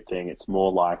Sesame Street thing, it's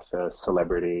more like the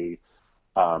celebrity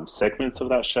segments of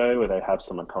that show where they have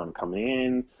someone come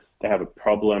in, they have a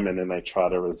problem, and then they try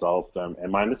to resolve them.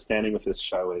 And my understanding with this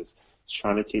show is it's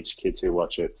trying to teach kids who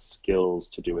watch it skills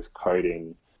to do with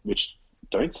coding, which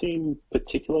don't seem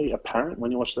particularly apparent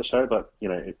when you watch the show, but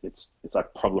it's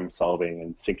like problem solving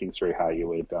and thinking through how you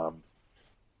would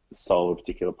solve a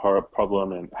particular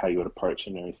problem and how you would approach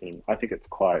it and everything. I think it's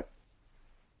quite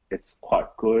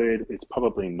good. It's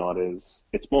probably not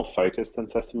it's more focused than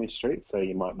Sesame Street, so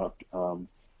you might not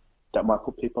that might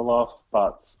put people off.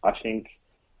 But I think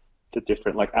the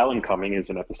different, like Alan Cumming is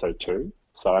in episode 2,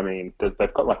 so I mean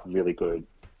they've got like really good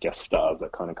guest stars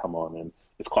that kind of come on, and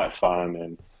it's quite fun.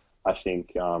 And I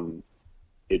think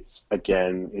it's,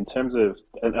 again, in terms of,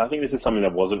 and I think this is something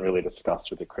that wasn't really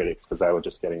discussed with the critics because they were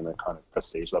just getting the kind of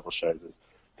prestige level shows, is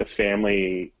the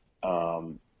family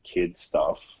kids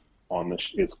stuff on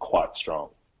is quite strong.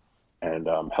 And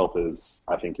Helpers,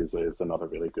 I think, is another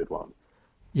really good one.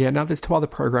 Yeah, now there's 2 other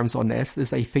programs on Nest.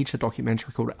 There's a feature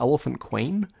documentary called Elephant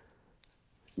Queen.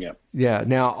 Yeah. Yeah,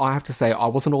 now I have to say I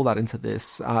wasn't all that into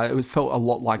this. It felt a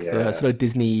lot like the sort of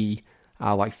Disney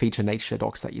like feature nature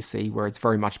docs that you see, where it's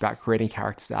very much about creating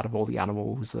characters out of all the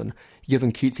animals, and you give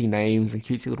them cutesy names and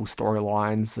cutesy little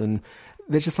storylines, and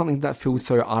there's just something that feels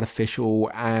so artificial.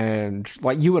 And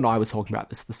like you and I were talking about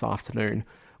this afternoon,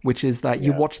 which is that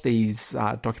you watch these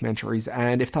documentaries,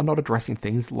 and if they're not addressing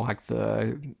things like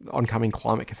the oncoming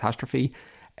climate catastrophe,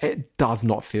 it does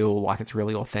not feel like it's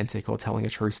really authentic or telling a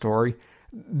true story.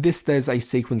 There's a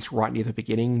sequence right near the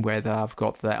beginning where they've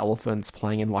got the elephants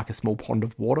playing in like a small pond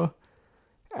of water.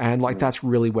 And like that's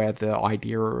really where the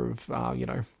idea of,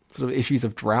 sort of issues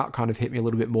of drought kind of hit me a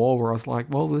little bit more, where I was like,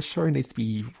 well, this show needs to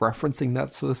be referencing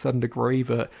that to a certain degree,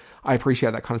 but I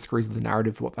appreciate that kind of screws with the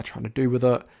narrative, what they're trying to do with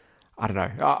it. I don't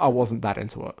know. I wasn't that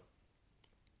into it.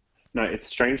 No, it's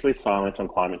strangely silent on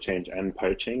climate change and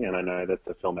poaching, and I know that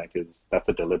the filmmakers, that's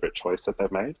a deliberate choice that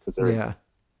they've made, because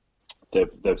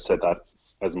they've said that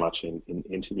as much in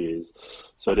interviews.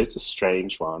 So it is a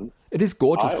strange one. It is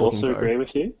gorgeous. I also agree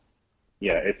with you.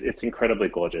 Yeah, it's incredibly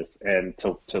gorgeous, and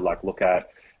to like look at,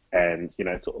 and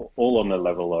it's all on the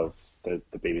level of the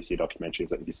BBC documentaries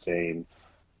that you've seen.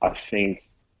 I think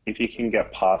if you can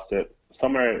get past it,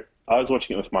 somewhere I was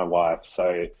watching it with my wife,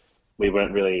 so we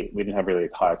didn't have really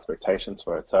high expectations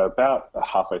for it. So about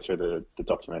halfway through the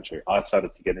documentary, I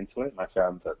started to get into it, and I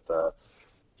found that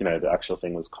the actual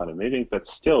thing was kind of moving, but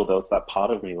still there was that part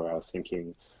of me where I was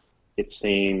thinking, it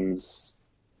seems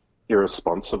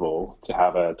irresponsible to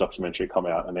have a nature documentary come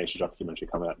out in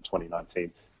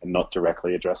 2019 and not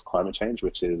directly address climate change,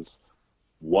 which is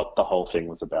what the whole thing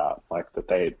was about. Like that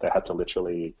they had to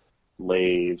literally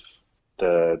leave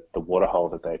the waterhole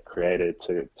that they created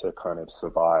to kind of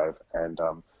survive, and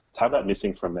to have that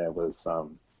missing from there was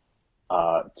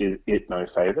did it no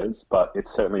favors, but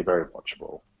it's certainly very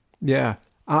watchable. Yeah.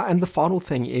 And the final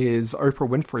thing is Oprah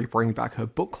Winfrey bringing back her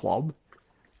book club.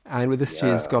 And with this,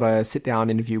 she's got a sit-down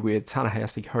interview with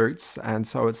Ta-Nehisi Coates. And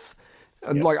so it's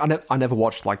like I never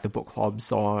watched like the book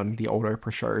clubs on the old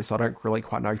Oprah show, so I don't really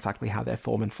quite know exactly how their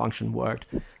form and function worked.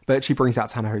 But she brings out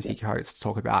Ta-Nehisi Coates to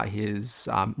talk about his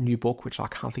new book, which I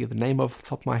can't think of the name of off the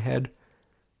top of my head.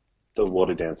 The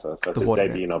Water Dancer. So it's his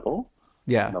debut novel.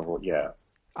 Yeah.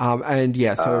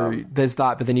 So there's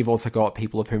that, but then you've also got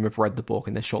people of whom have read the book,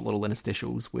 and there's short little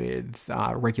interstitials with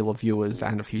regular viewers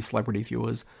and a few celebrity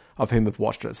viewers of whom have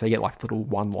watched it. So you get like little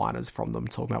one-liners from them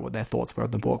talking about what their thoughts were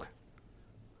of the book.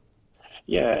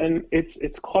 Yeah, and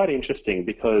it's quite interesting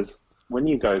because when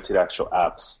you go to the actual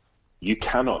apps, you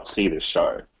cannot see this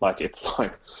show. Like it's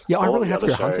like I really had to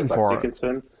go hunting for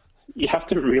Dickinson, you have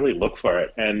to really look for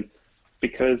it, and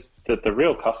because the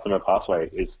real customer pathway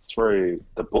is through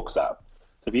the Books app.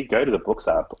 So if you go to the Books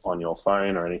app on your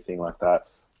phone or anything like that,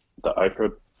 the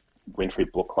Oprah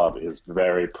Winfrey Book Club is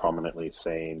very prominently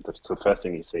seen. It's the first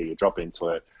thing you see. You drop into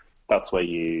it. That's where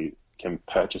you can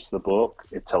purchase the book.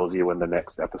 It tells you when the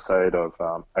next episode of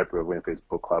Oprah Winfrey's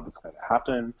Book Club is going to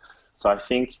happen. So I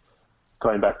think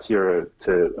going back to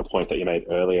a point that you made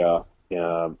earlier in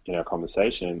our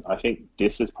conversation, I think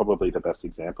this is probably the best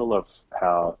example of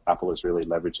how Apple is really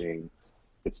leveraging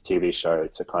its TV show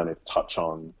to kind of touch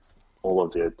on all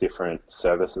of the different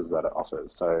services that it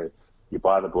offers. So you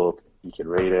buy the book, you can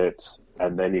read it,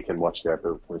 and then you can watch the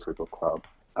Oprah Winfrey Book Club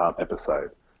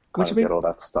episode. kind Which, of I mean, get all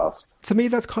that stuff. to me,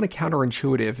 that's kind of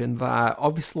counterintuitive in that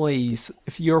obviously,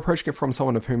 if you're approaching it from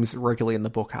someone of whom's regularly in the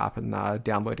book app and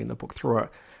downloading the book through it,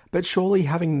 but surely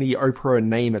having the Oprah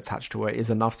name attached to it is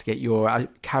enough to get your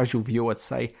casual viewer to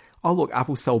say, oh, look,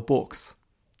 Apple sell books,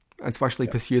 and to actually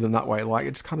pursue them that way. Like,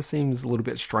 it just kind of seems a little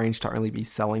bit strange to only be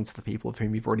selling to the people of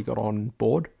whom you've already got on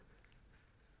board.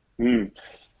 Mm.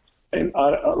 And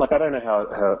I don't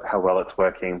know how well it's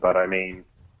working, but I mean,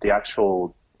 the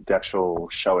actual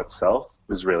show itself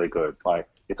was really good. Like,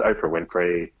 it's Oprah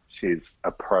Winfrey. She's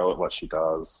a pro at what she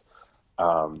does.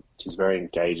 She's very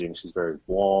engaging. She's very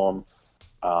warm.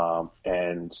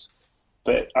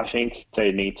 But I think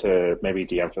they need to maybe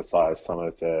de-emphasize some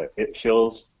of it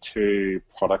feels too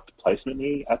product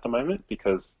placement-y at the moment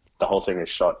because the whole thing is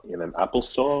shot in an Apple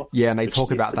store. Yeah, and they which talk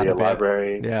used about to that be a bit.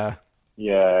 library. Yeah.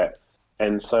 Yeah.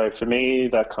 And so for me,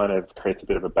 that kind of creates a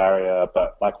bit of a barrier.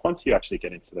 But like once you actually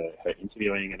get into her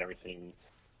interviewing and everything,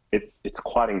 it's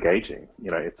quite engaging.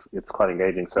 You know, it's quite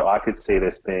engaging. So I could see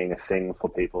this being a thing for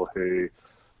people who,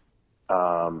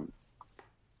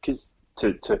 because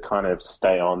to kind of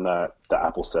stay on the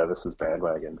Apple services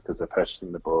bandwagon because they're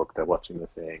purchasing the book, they're watching the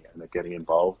thing, and they're getting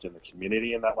involved in the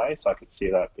community in that way. So I could see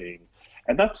that being,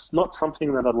 and that's not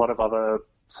something that a lot of other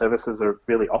services are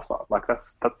really offer. Like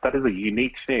that is a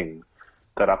unique thing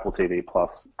that Apple TV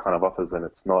Plus kind of offers, and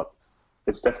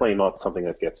it's definitely not something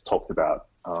that gets talked about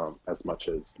as much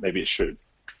as maybe it should.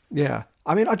 Yeah.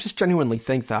 I mean, I just genuinely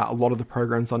think that a lot of the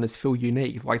programs on this feel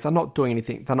unique. Like, they're not doing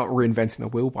anything, they're not reinventing the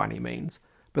wheel by any means,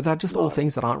 but they're just all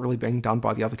things that aren't really being done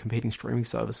by the other competing streaming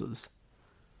services.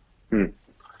 And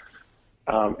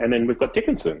then we've got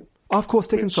Dickinson. Oh, of course,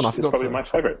 Dickinson. I forgot. It's probably my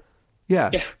favorite. Yeah.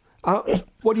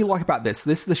 What do you like about this?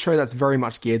 This is a show that's very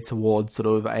much geared towards sort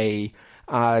of a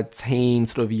teen,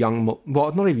 sort of young,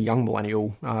 well, not even young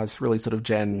millennial. It's really sort of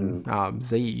Gen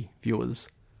Z viewers.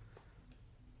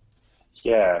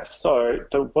 Yeah, so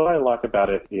what I like about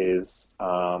it is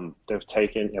they've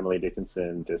taken Emily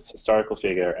Dickinson, this historical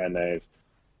figure, and they've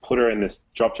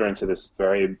dropped her into this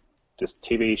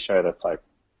TV show that's like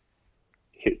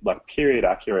period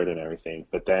accurate and everything,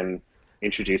 but then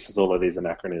introduces all of these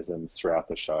anachronisms throughout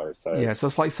the show. So yeah, so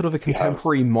it's like sort of a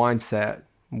contemporary mindset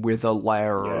with a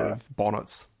layer of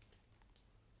bonnets.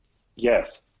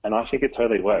 Yes, and I think it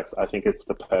totally works. I think it's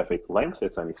the perfect length.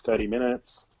 It's only 30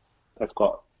 minutes. They've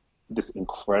got this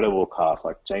incredible cast,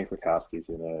 like Jane Krakowski's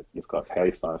in it. You've got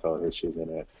Haley Steinfeld, she's in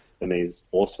it, and these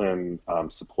awesome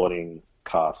supporting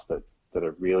casts that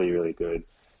are really, really good.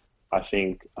 I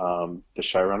think the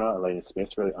showrunner, Elena Smith,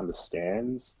 really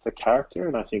understands the character,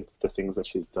 and I think the things that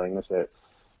she's doing with it,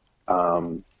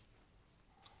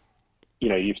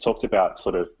 you've talked about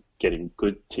sort of getting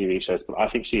good TV shows, but I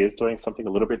think she is doing something a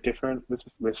little bit different with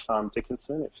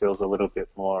Dickinson. It feels a little bit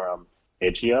more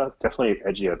edgier, definitely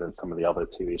edgier than some of the other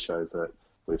TV shows that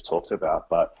we've talked about.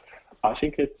 But I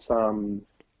think it's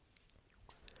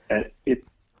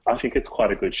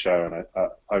quite a good show, and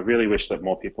I really wish that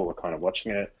more people were kind of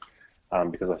watching it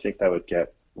because I think they would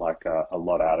get like a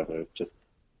lot out of it. Just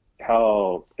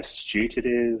how astute it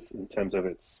is in terms of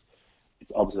its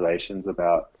observations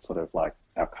about sort of like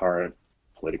our current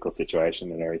political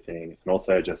situation and everything, and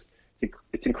also just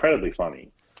it's incredibly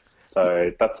funny.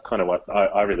 So that's kind of what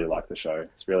I really like the show.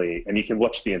 It's really, and you can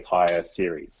watch the entire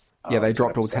series. Yeah, they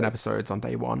dropped all 10 episodes on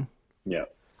day one. Yeah.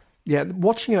 Yeah,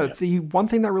 watching it, the one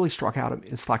thing that really stuck out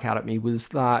at me was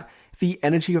that the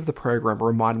energy of the program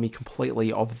reminded me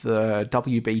completely of the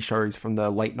WB shows from the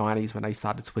late 90s when they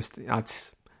started twisting,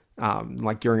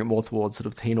 like gearing it more towards sort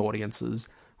of teen audiences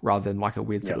rather than like a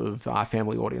weird sort of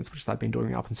family audience, which they've been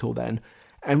doing up until then.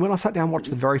 And when I sat down and watched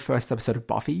the very first episode of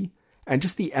Buffy, and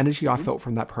just the energy I felt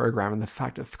from that program and the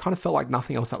fact it kind of felt like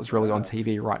nothing else that was really on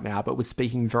TV right now, but was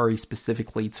speaking very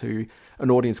specifically to an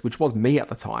audience, which was me at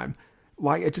the time.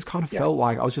 Like, it just kind of felt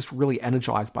like I was just really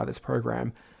energized by this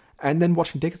program. And then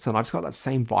watching Dickinson, I just got that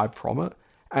same vibe from it.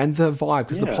 And the vibe,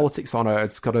 because the politics on it,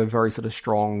 it's got a very sort of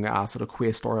strong sort of queer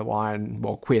storyline,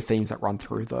 well, queer themes that run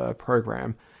through the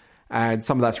program. And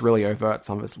some of that's really overt,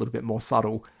 some of it's a little bit more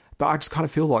subtle. But I just kind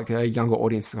of feel like a younger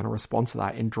audience is going to respond to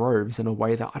that in droves in a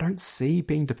way that I don't see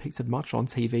being depicted much on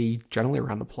TV generally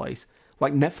around the place.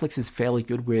 Like, Netflix is fairly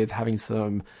good with having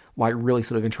some like really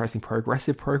sort of interesting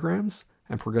progressive programs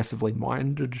and progressively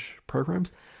minded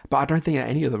programs. But I don't think that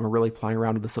any of them are really playing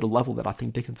around with the sort of level that I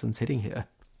think Dickinson's hitting here.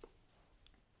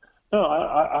 No,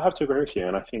 I have to agree with you.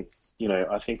 And I think,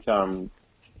 the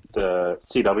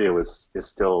CW is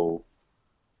still...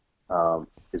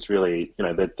 is really,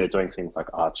 they're doing things like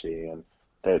Archie, and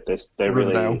they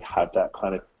really have that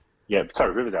kind of, Yeah,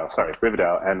 sorry,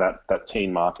 Riverdale, and that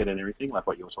teen market and everything, like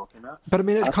what you were talking about. But I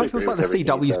mean, it I kind of feels agree like the with everything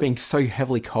you CW is said. being so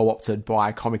heavily co-opted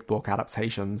by comic book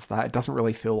adaptations that it doesn't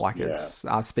really feel like Yeah. it's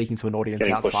speaking to an audience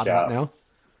Getting pushed outside of that out. now.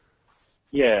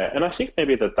 Yeah, and I think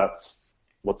maybe that's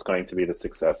what's going to be the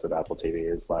success of Apple TV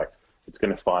is like it's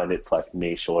going to find its like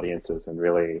niche audiences and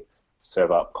really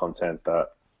serve up content that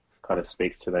kind of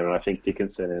speaks to them. And I think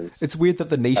Dickinson is It's weird that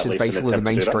the niche at is least an basically the attempt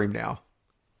to do that. mainstream now.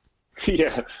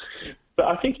 Yeah, but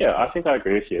I think I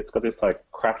agree with you. It's got this like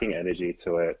cracking energy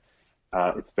to it.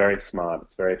 It's very smart.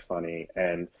 It's very funny,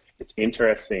 and it's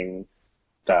interesting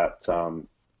that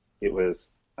it was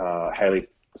Haley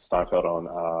Steinfeld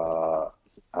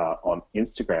on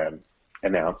Instagram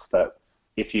announced that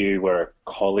if you were a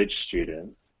college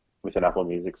student with an Apple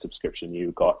Music subscription,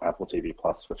 you got Apple TV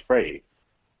Plus for free,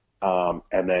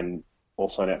 and then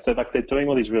also now, so like they're doing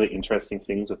all these really interesting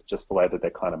things with just the way that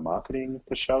they're kind of marketing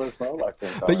the show as well. Like,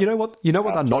 But you know what? You know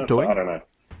what they're not doing? I don't know.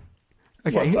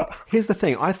 Okay, What's that? here's the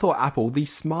thing. I thought Apple, the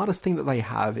smartest thing that they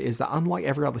have is that unlike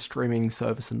every other streaming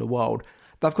service in the world,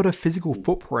 they've got a physical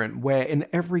footprint where in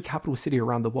every capital city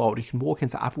around the world, you can walk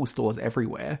into Apple stores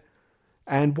everywhere.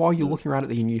 And while you're looking around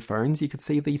at your new phones, you could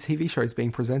see the TV shows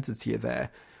being presented to you there.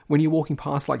 When you're walking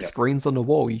past like screens on the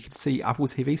wall, you could see Apple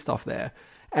TV stuff there.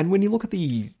 And when you look at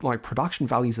the like production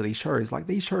values of these shows, like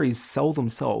these shows sell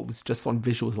themselves just on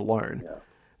visuals alone. Yeah.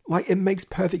 Like it makes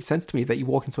perfect sense to me that you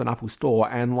walk into an Apple store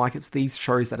and like it's these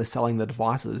shows that are selling the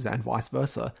devices and vice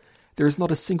versa. There is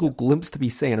not a single glimpse to be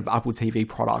seen of Apple TV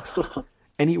products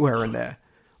anywhere in there.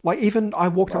 Like even I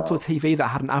walked up to a TV that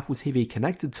had an Apple TV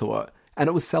connected to it and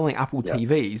it was selling Apple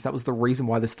TVs. That was the reason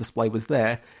why this display was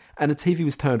there. And the TV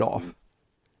was turned off.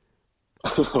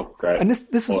 Great. And this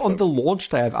is Awesome. on the launch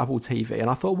day of Apple TV. And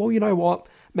I thought, well, you know what?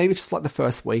 Maybe it's just like the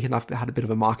first week and I've had a bit of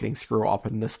a marketing screw up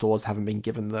and the stores haven't been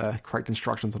given the correct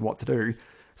instructions on what to do.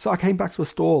 So I came back to a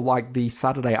store like the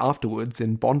Saturday afterwards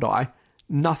in Bondi.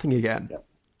 Nothing again. Yeah.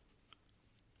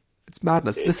 It's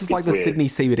madness. This is like it's the weird. Sydney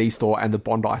CBD store and the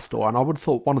Bondi store. And I would have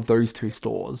thought one of those two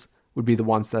stores would be the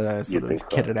ones that are sort of think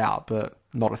so. kitted out, but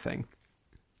not a thing.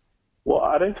 Well,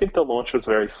 I don't think the launch was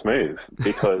very smooth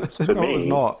because for No, me, it was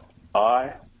not.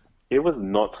 it was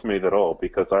not smooth at all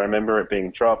because I remember it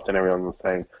being dropped and everyone was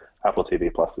saying Apple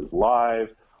TV Plus is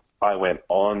live. I went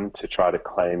on to try to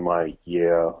claim my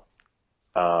year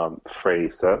free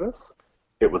service.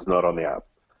 It was not on the app.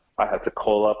 I had to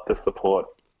call up the support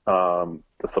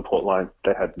line.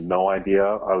 They had no idea.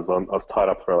 I was tied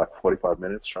up for like 45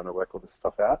 minutes trying to work all this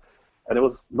stuff out. And it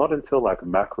was not until like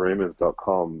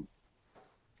macrumors.com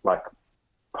like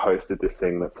posted this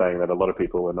thing that's saying that a lot of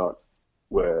people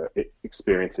were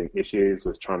experiencing issues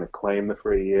with trying to claim the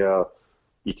free year.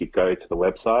 You could go to the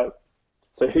website.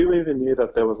 So who even knew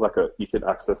that there was like you could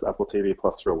access Apple TV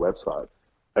Plus through a website?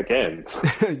 Again,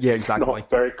 Yeah, exactly. not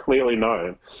very clearly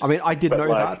known. I mean, I did But know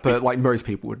like- that, but like most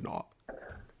people would not.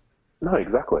 No,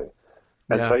 exactly.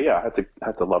 And Yeah. so yeah, I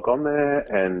had to log on there,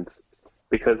 and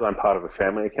because I'm part of a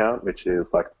family account, which is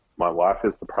like my wife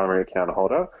is the primary account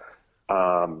holder,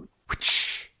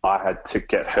 I had to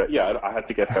get her. Yeah, I had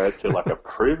to get her to like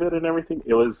approve it and everything.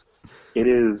 It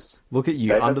is. Look at you,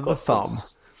 they have under the got some thumb.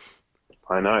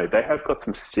 I know they have got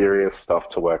some serious stuff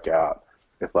to work out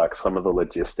with like some of the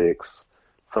logistics,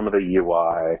 some of the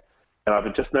UI, and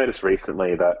I've just noticed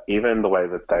recently that even the way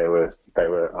that they were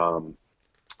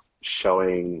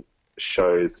showing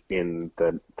shows in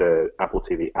the Apple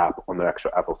TV app on the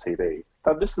actual Apple TV.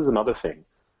 Now, this is another thing.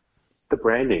 The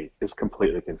branding is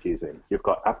completely confusing. You've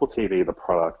got Apple TV, the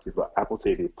product. You've got Apple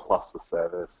TV Plus, the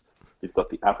service. You've got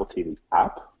the Apple TV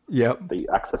app Yep. that you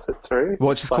access it through.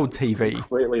 Well, it's just called TV.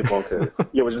 Completely bonkers.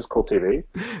 Yeah, which is called TV.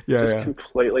 Yeah, Just yeah.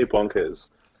 completely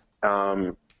bonkers.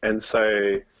 And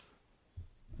so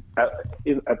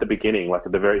at the beginning, like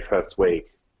at the very first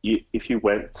week, if you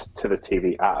went to the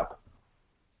TV app,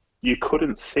 you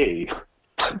couldn't see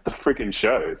the friggin'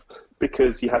 shows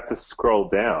because you had to scroll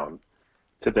down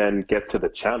to then get to the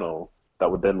channel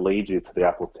that would then lead you to the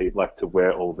Apple TV, like to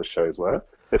where all the shows were.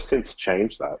 They've since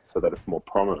changed that so that it's more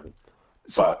prominent.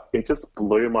 But it just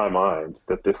blew my mind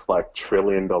that this like $1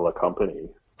 trillion company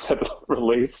had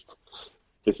released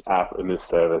this app and this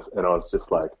service, and I was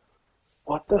just like,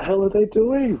 what the hell are they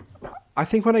doing? I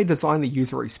think when I designed the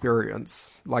user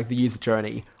experience, like the user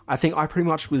journey, I think I pretty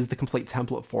much was the complete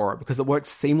template for it because it worked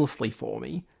seamlessly for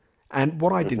me. And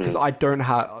what I did, because I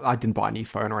didn't buy a new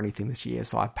phone or anything this year,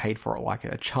 so I paid for it like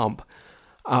a chump.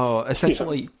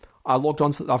 Essentially, I logged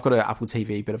on. I've got an Apple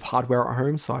TV bit of hardware at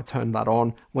home, so I turned that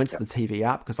on, went to the TV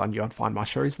app because I knew I'd find my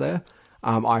shows there.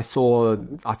 I saw,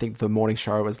 I think the morning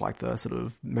show was like the sort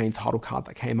of main title card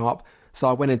that came up. So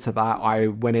I went into that. I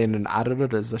went in and added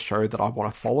it as a show that I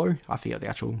want to follow. I forget the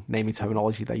actual naming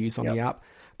terminology they use on the app.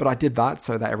 But I did that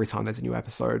so that every time there's a new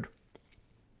episode,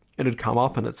 it'd come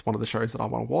up and it's one of the shows that I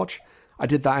want to watch. I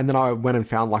did that, and then I went and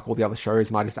found like all the other shows,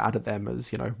 and I just added them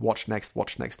as, watch next,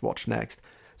 watch next, watch next.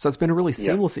 So it's been a really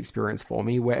seamless experience for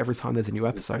me, where every time there's a new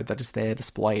episode, they're just there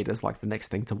displayed as like the next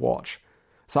thing to watch.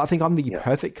 So I think I'm the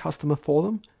perfect customer for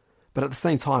them. But at the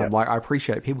same time, like, I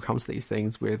appreciate people come to these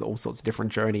things with all sorts of different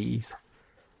journeys.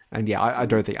 And I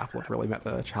don't think Apple have really met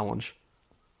the challenge.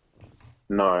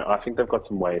 No, I think they've got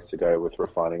some ways to go with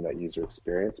refining that user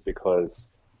experience, because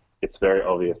it's very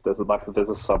obvious. There's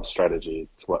a sub-strategy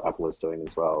to what Apple is doing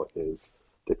as well, is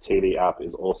the TV app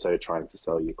is also trying to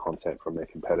sell you content from their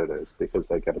competitors, because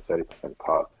they get a 30%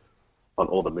 cut on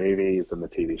all the movies and the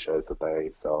TV shows that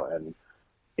they sell. And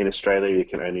in Australia, you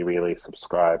can only really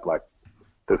subscribe, like,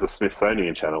 there's a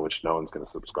Smithsonian channel, which no one's going to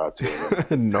subscribe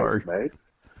to. No.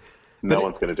 No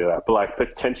one's going to do that. But like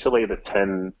potentially the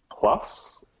 10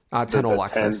 plus, 10 All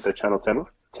Access, the channel 10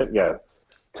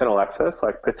 All Access.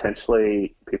 Like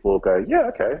potentially people will go, yeah,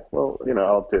 okay, well,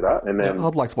 I'll do that. And then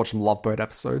I'd like to watch some Love Boat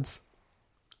episodes.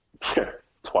 Yeah,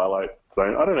 Twilight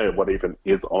Zone. I don't know what even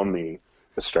is on the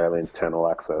Australian 10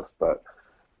 All Access, but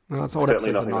it's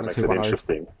certainly nothing that makes it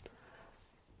interesting.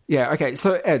 Yeah, okay,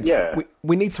 so Ed,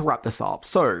 we need to wrap this up.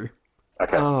 So,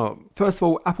 first of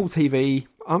all, Apple TV,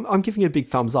 I'm giving you a big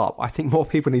thumbs up. I think more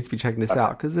people need to be checking this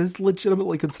out, because there's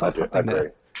legitimately good stuff happening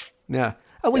there. Yeah,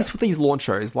 at least with these launch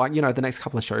shows, like, the next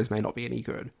couple of shows may not be any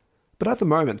good. But at the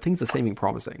moment, things are seeming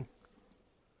promising.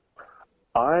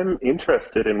 I'm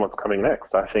interested in what's coming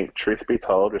next. I think Truth Be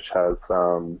Told, which has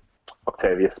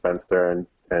Octavia Spencer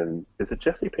and is it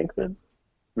Jesse Pinkman?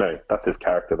 No, that's his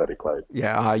character that he played.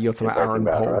 Yeah, you're talking about Aaron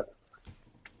Paul. Right?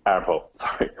 Aaron Paul,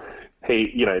 sorry.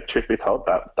 Truth Be Told,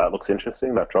 that looks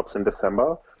interesting. That drops in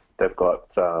December. They've got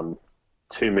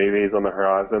 2 movies on the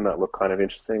horizon that look kind of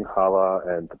interesting, Hala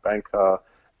and The Banker.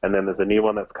 And then there's a new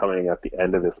one that's coming at the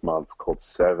end of this month called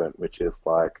Servant, which is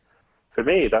like, for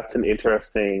me, that's an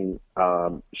interesting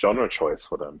genre choice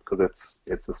for them, because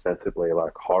it's ostensibly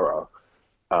like horror.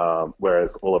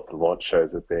 Whereas all of the launch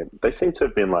shows they seem to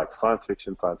have been like science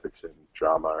fiction,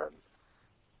 drama,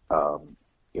 and,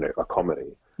 a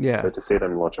comedy. Yeah. So to see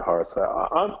them launch a horror, so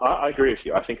I agree with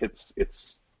you. I think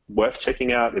it's worth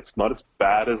checking out. It's not as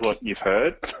bad as what you've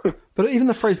heard. But even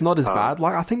the phrase "not as bad,"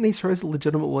 like, I think these shows are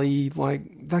legitimately,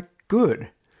 like, they're good.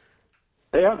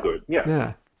 They are good, yeah.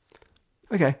 Yeah.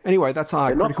 Okay, anyway, that's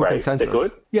our critical consensus. They're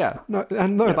good? Yeah. They're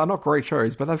not great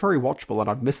shows, but they're very watchable, and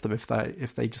I'd miss them if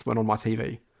they just went on my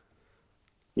TV.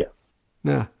 Yeah.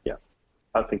 Yeah. Yeah.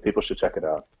 I think people should check it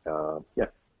out. Yeah.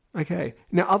 Okay.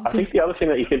 Now, I think the other thing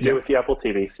that you can do with the Apple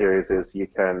TV series is you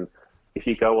can, if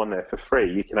you go on there for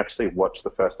free, you can actually watch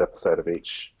the first episode of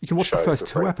each. You can watch the first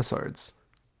 2 episodes.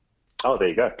 Oh, there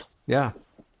you go. Yeah.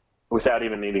 Without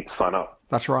even needing to sign up.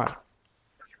 That's right.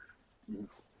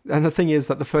 And the thing is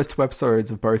that the first 2 episodes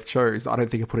of both shows, I don't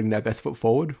think are putting their best foot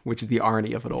forward, which is the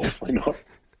irony of it all. Definitely not.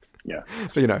 Yeah.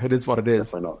 But, it is what it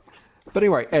is. Definitely not. But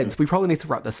anyway, Ed, we probably need to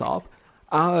wrap this up.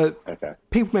 Okay.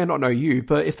 People may not know you,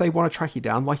 but if they want to track you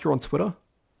down, like, you're on Twitter.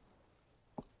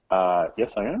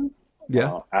 Yes, I am.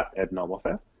 Yeah. At Ed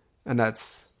Nullwarfare. And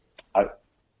that's?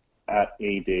 At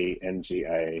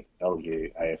EDNGALUAFE.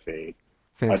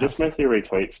 Fantastic. I just mostly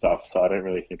retweet stuff, so I don't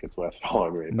really think it's worth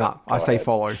following me. No, I say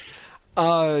follow.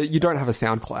 You don't have a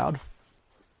SoundCloud.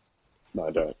 No,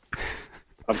 I don't.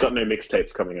 I've got no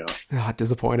mixtapes coming out.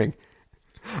 Disappointing.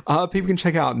 People can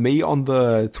check out me on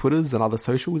the Twitters and other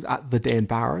socials at the Dan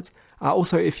Barrett.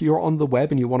 Also, if you're on the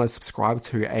web and you want to subscribe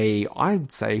to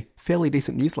I'd say, fairly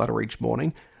decent newsletter each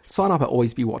morning, sign up at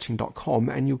alwaysbewatching.com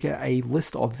and you'll get a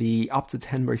list of the up to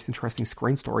 10 most interesting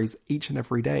screen stories each and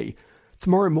every day.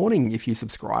 Tomorrow morning, if you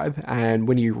subscribe, and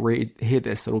when you hear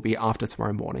this, it'll be after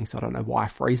tomorrow morning, so I don't know why I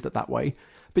phrased it that way,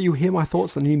 but you'll hear my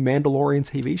thoughts on the new Mandalorian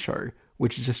TV show,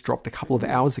 which has just dropped a couple of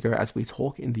hours ago as we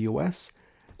talk in the US.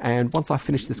 And once I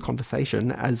finish this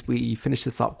conversation, as we finish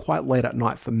this up quite late at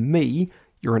night for me,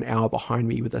 you're an hour behind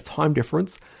me with a time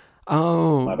difference.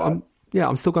 I'm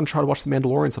still going to try to watch The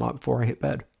Mandalorian tonight before I hit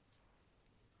bed.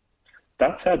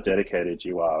 That's how dedicated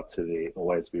you are to the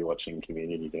Always Be Watching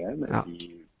community, Dan.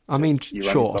 You sure. Run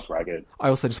yourself ragged. I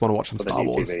also just want to watch some Star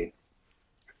Wars. TV.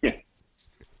 Yeah.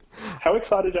 How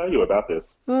excited are you about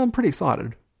this? I'm pretty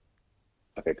excited.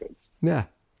 Okay, good. Yeah.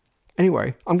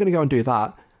 Anyway, I'm going to go and do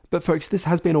that. But folks, this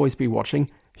has been Always Be Watching.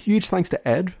 Huge thanks to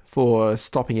Ed for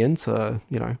stopping in to,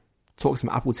 talk some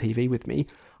Apple TV with me.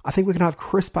 I think we're going to have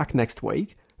Chris back next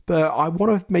week. But I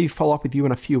want to maybe follow up with you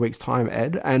in a few weeks' time,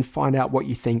 Ed, and find out what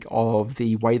you think of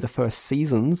the way the first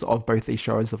seasons of both these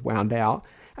shows have wound out,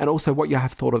 and also what you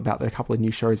have thought about the couple of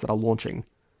new shows that are launching.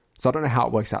 So I don't know how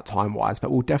it works out time-wise,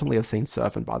 but we'll definitely have seen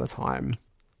Surfing by the time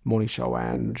Morning Show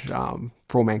and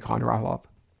For All Mankind wrap up.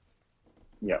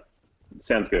 Yeah,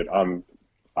 sounds good. I'm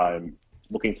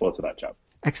looking forward to that chat.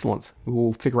 Excellent.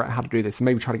 We'll figure out how to do this and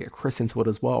maybe try to get Chris into it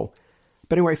as well.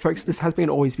 But anyway, folks, this has been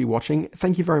Always Be Watching.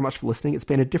 Thank you very much for listening. It's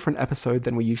been a different episode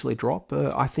than we usually drop,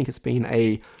 but I think it's been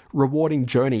a rewarding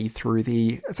journey through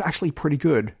it's actually pretty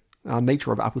good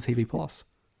nature of Apple TV+.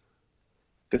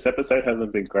 This episode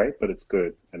hasn't been great, but it's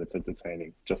good and it's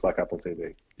entertaining, just like Apple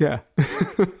TV. Yeah.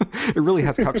 It really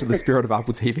has captured the spirit of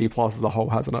Apple TV Plus as a whole,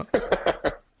 hasn't it?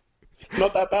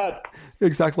 Not that bad.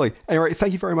 Exactly. Anyway,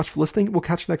 thank you very much for listening. We'll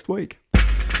catch you next week.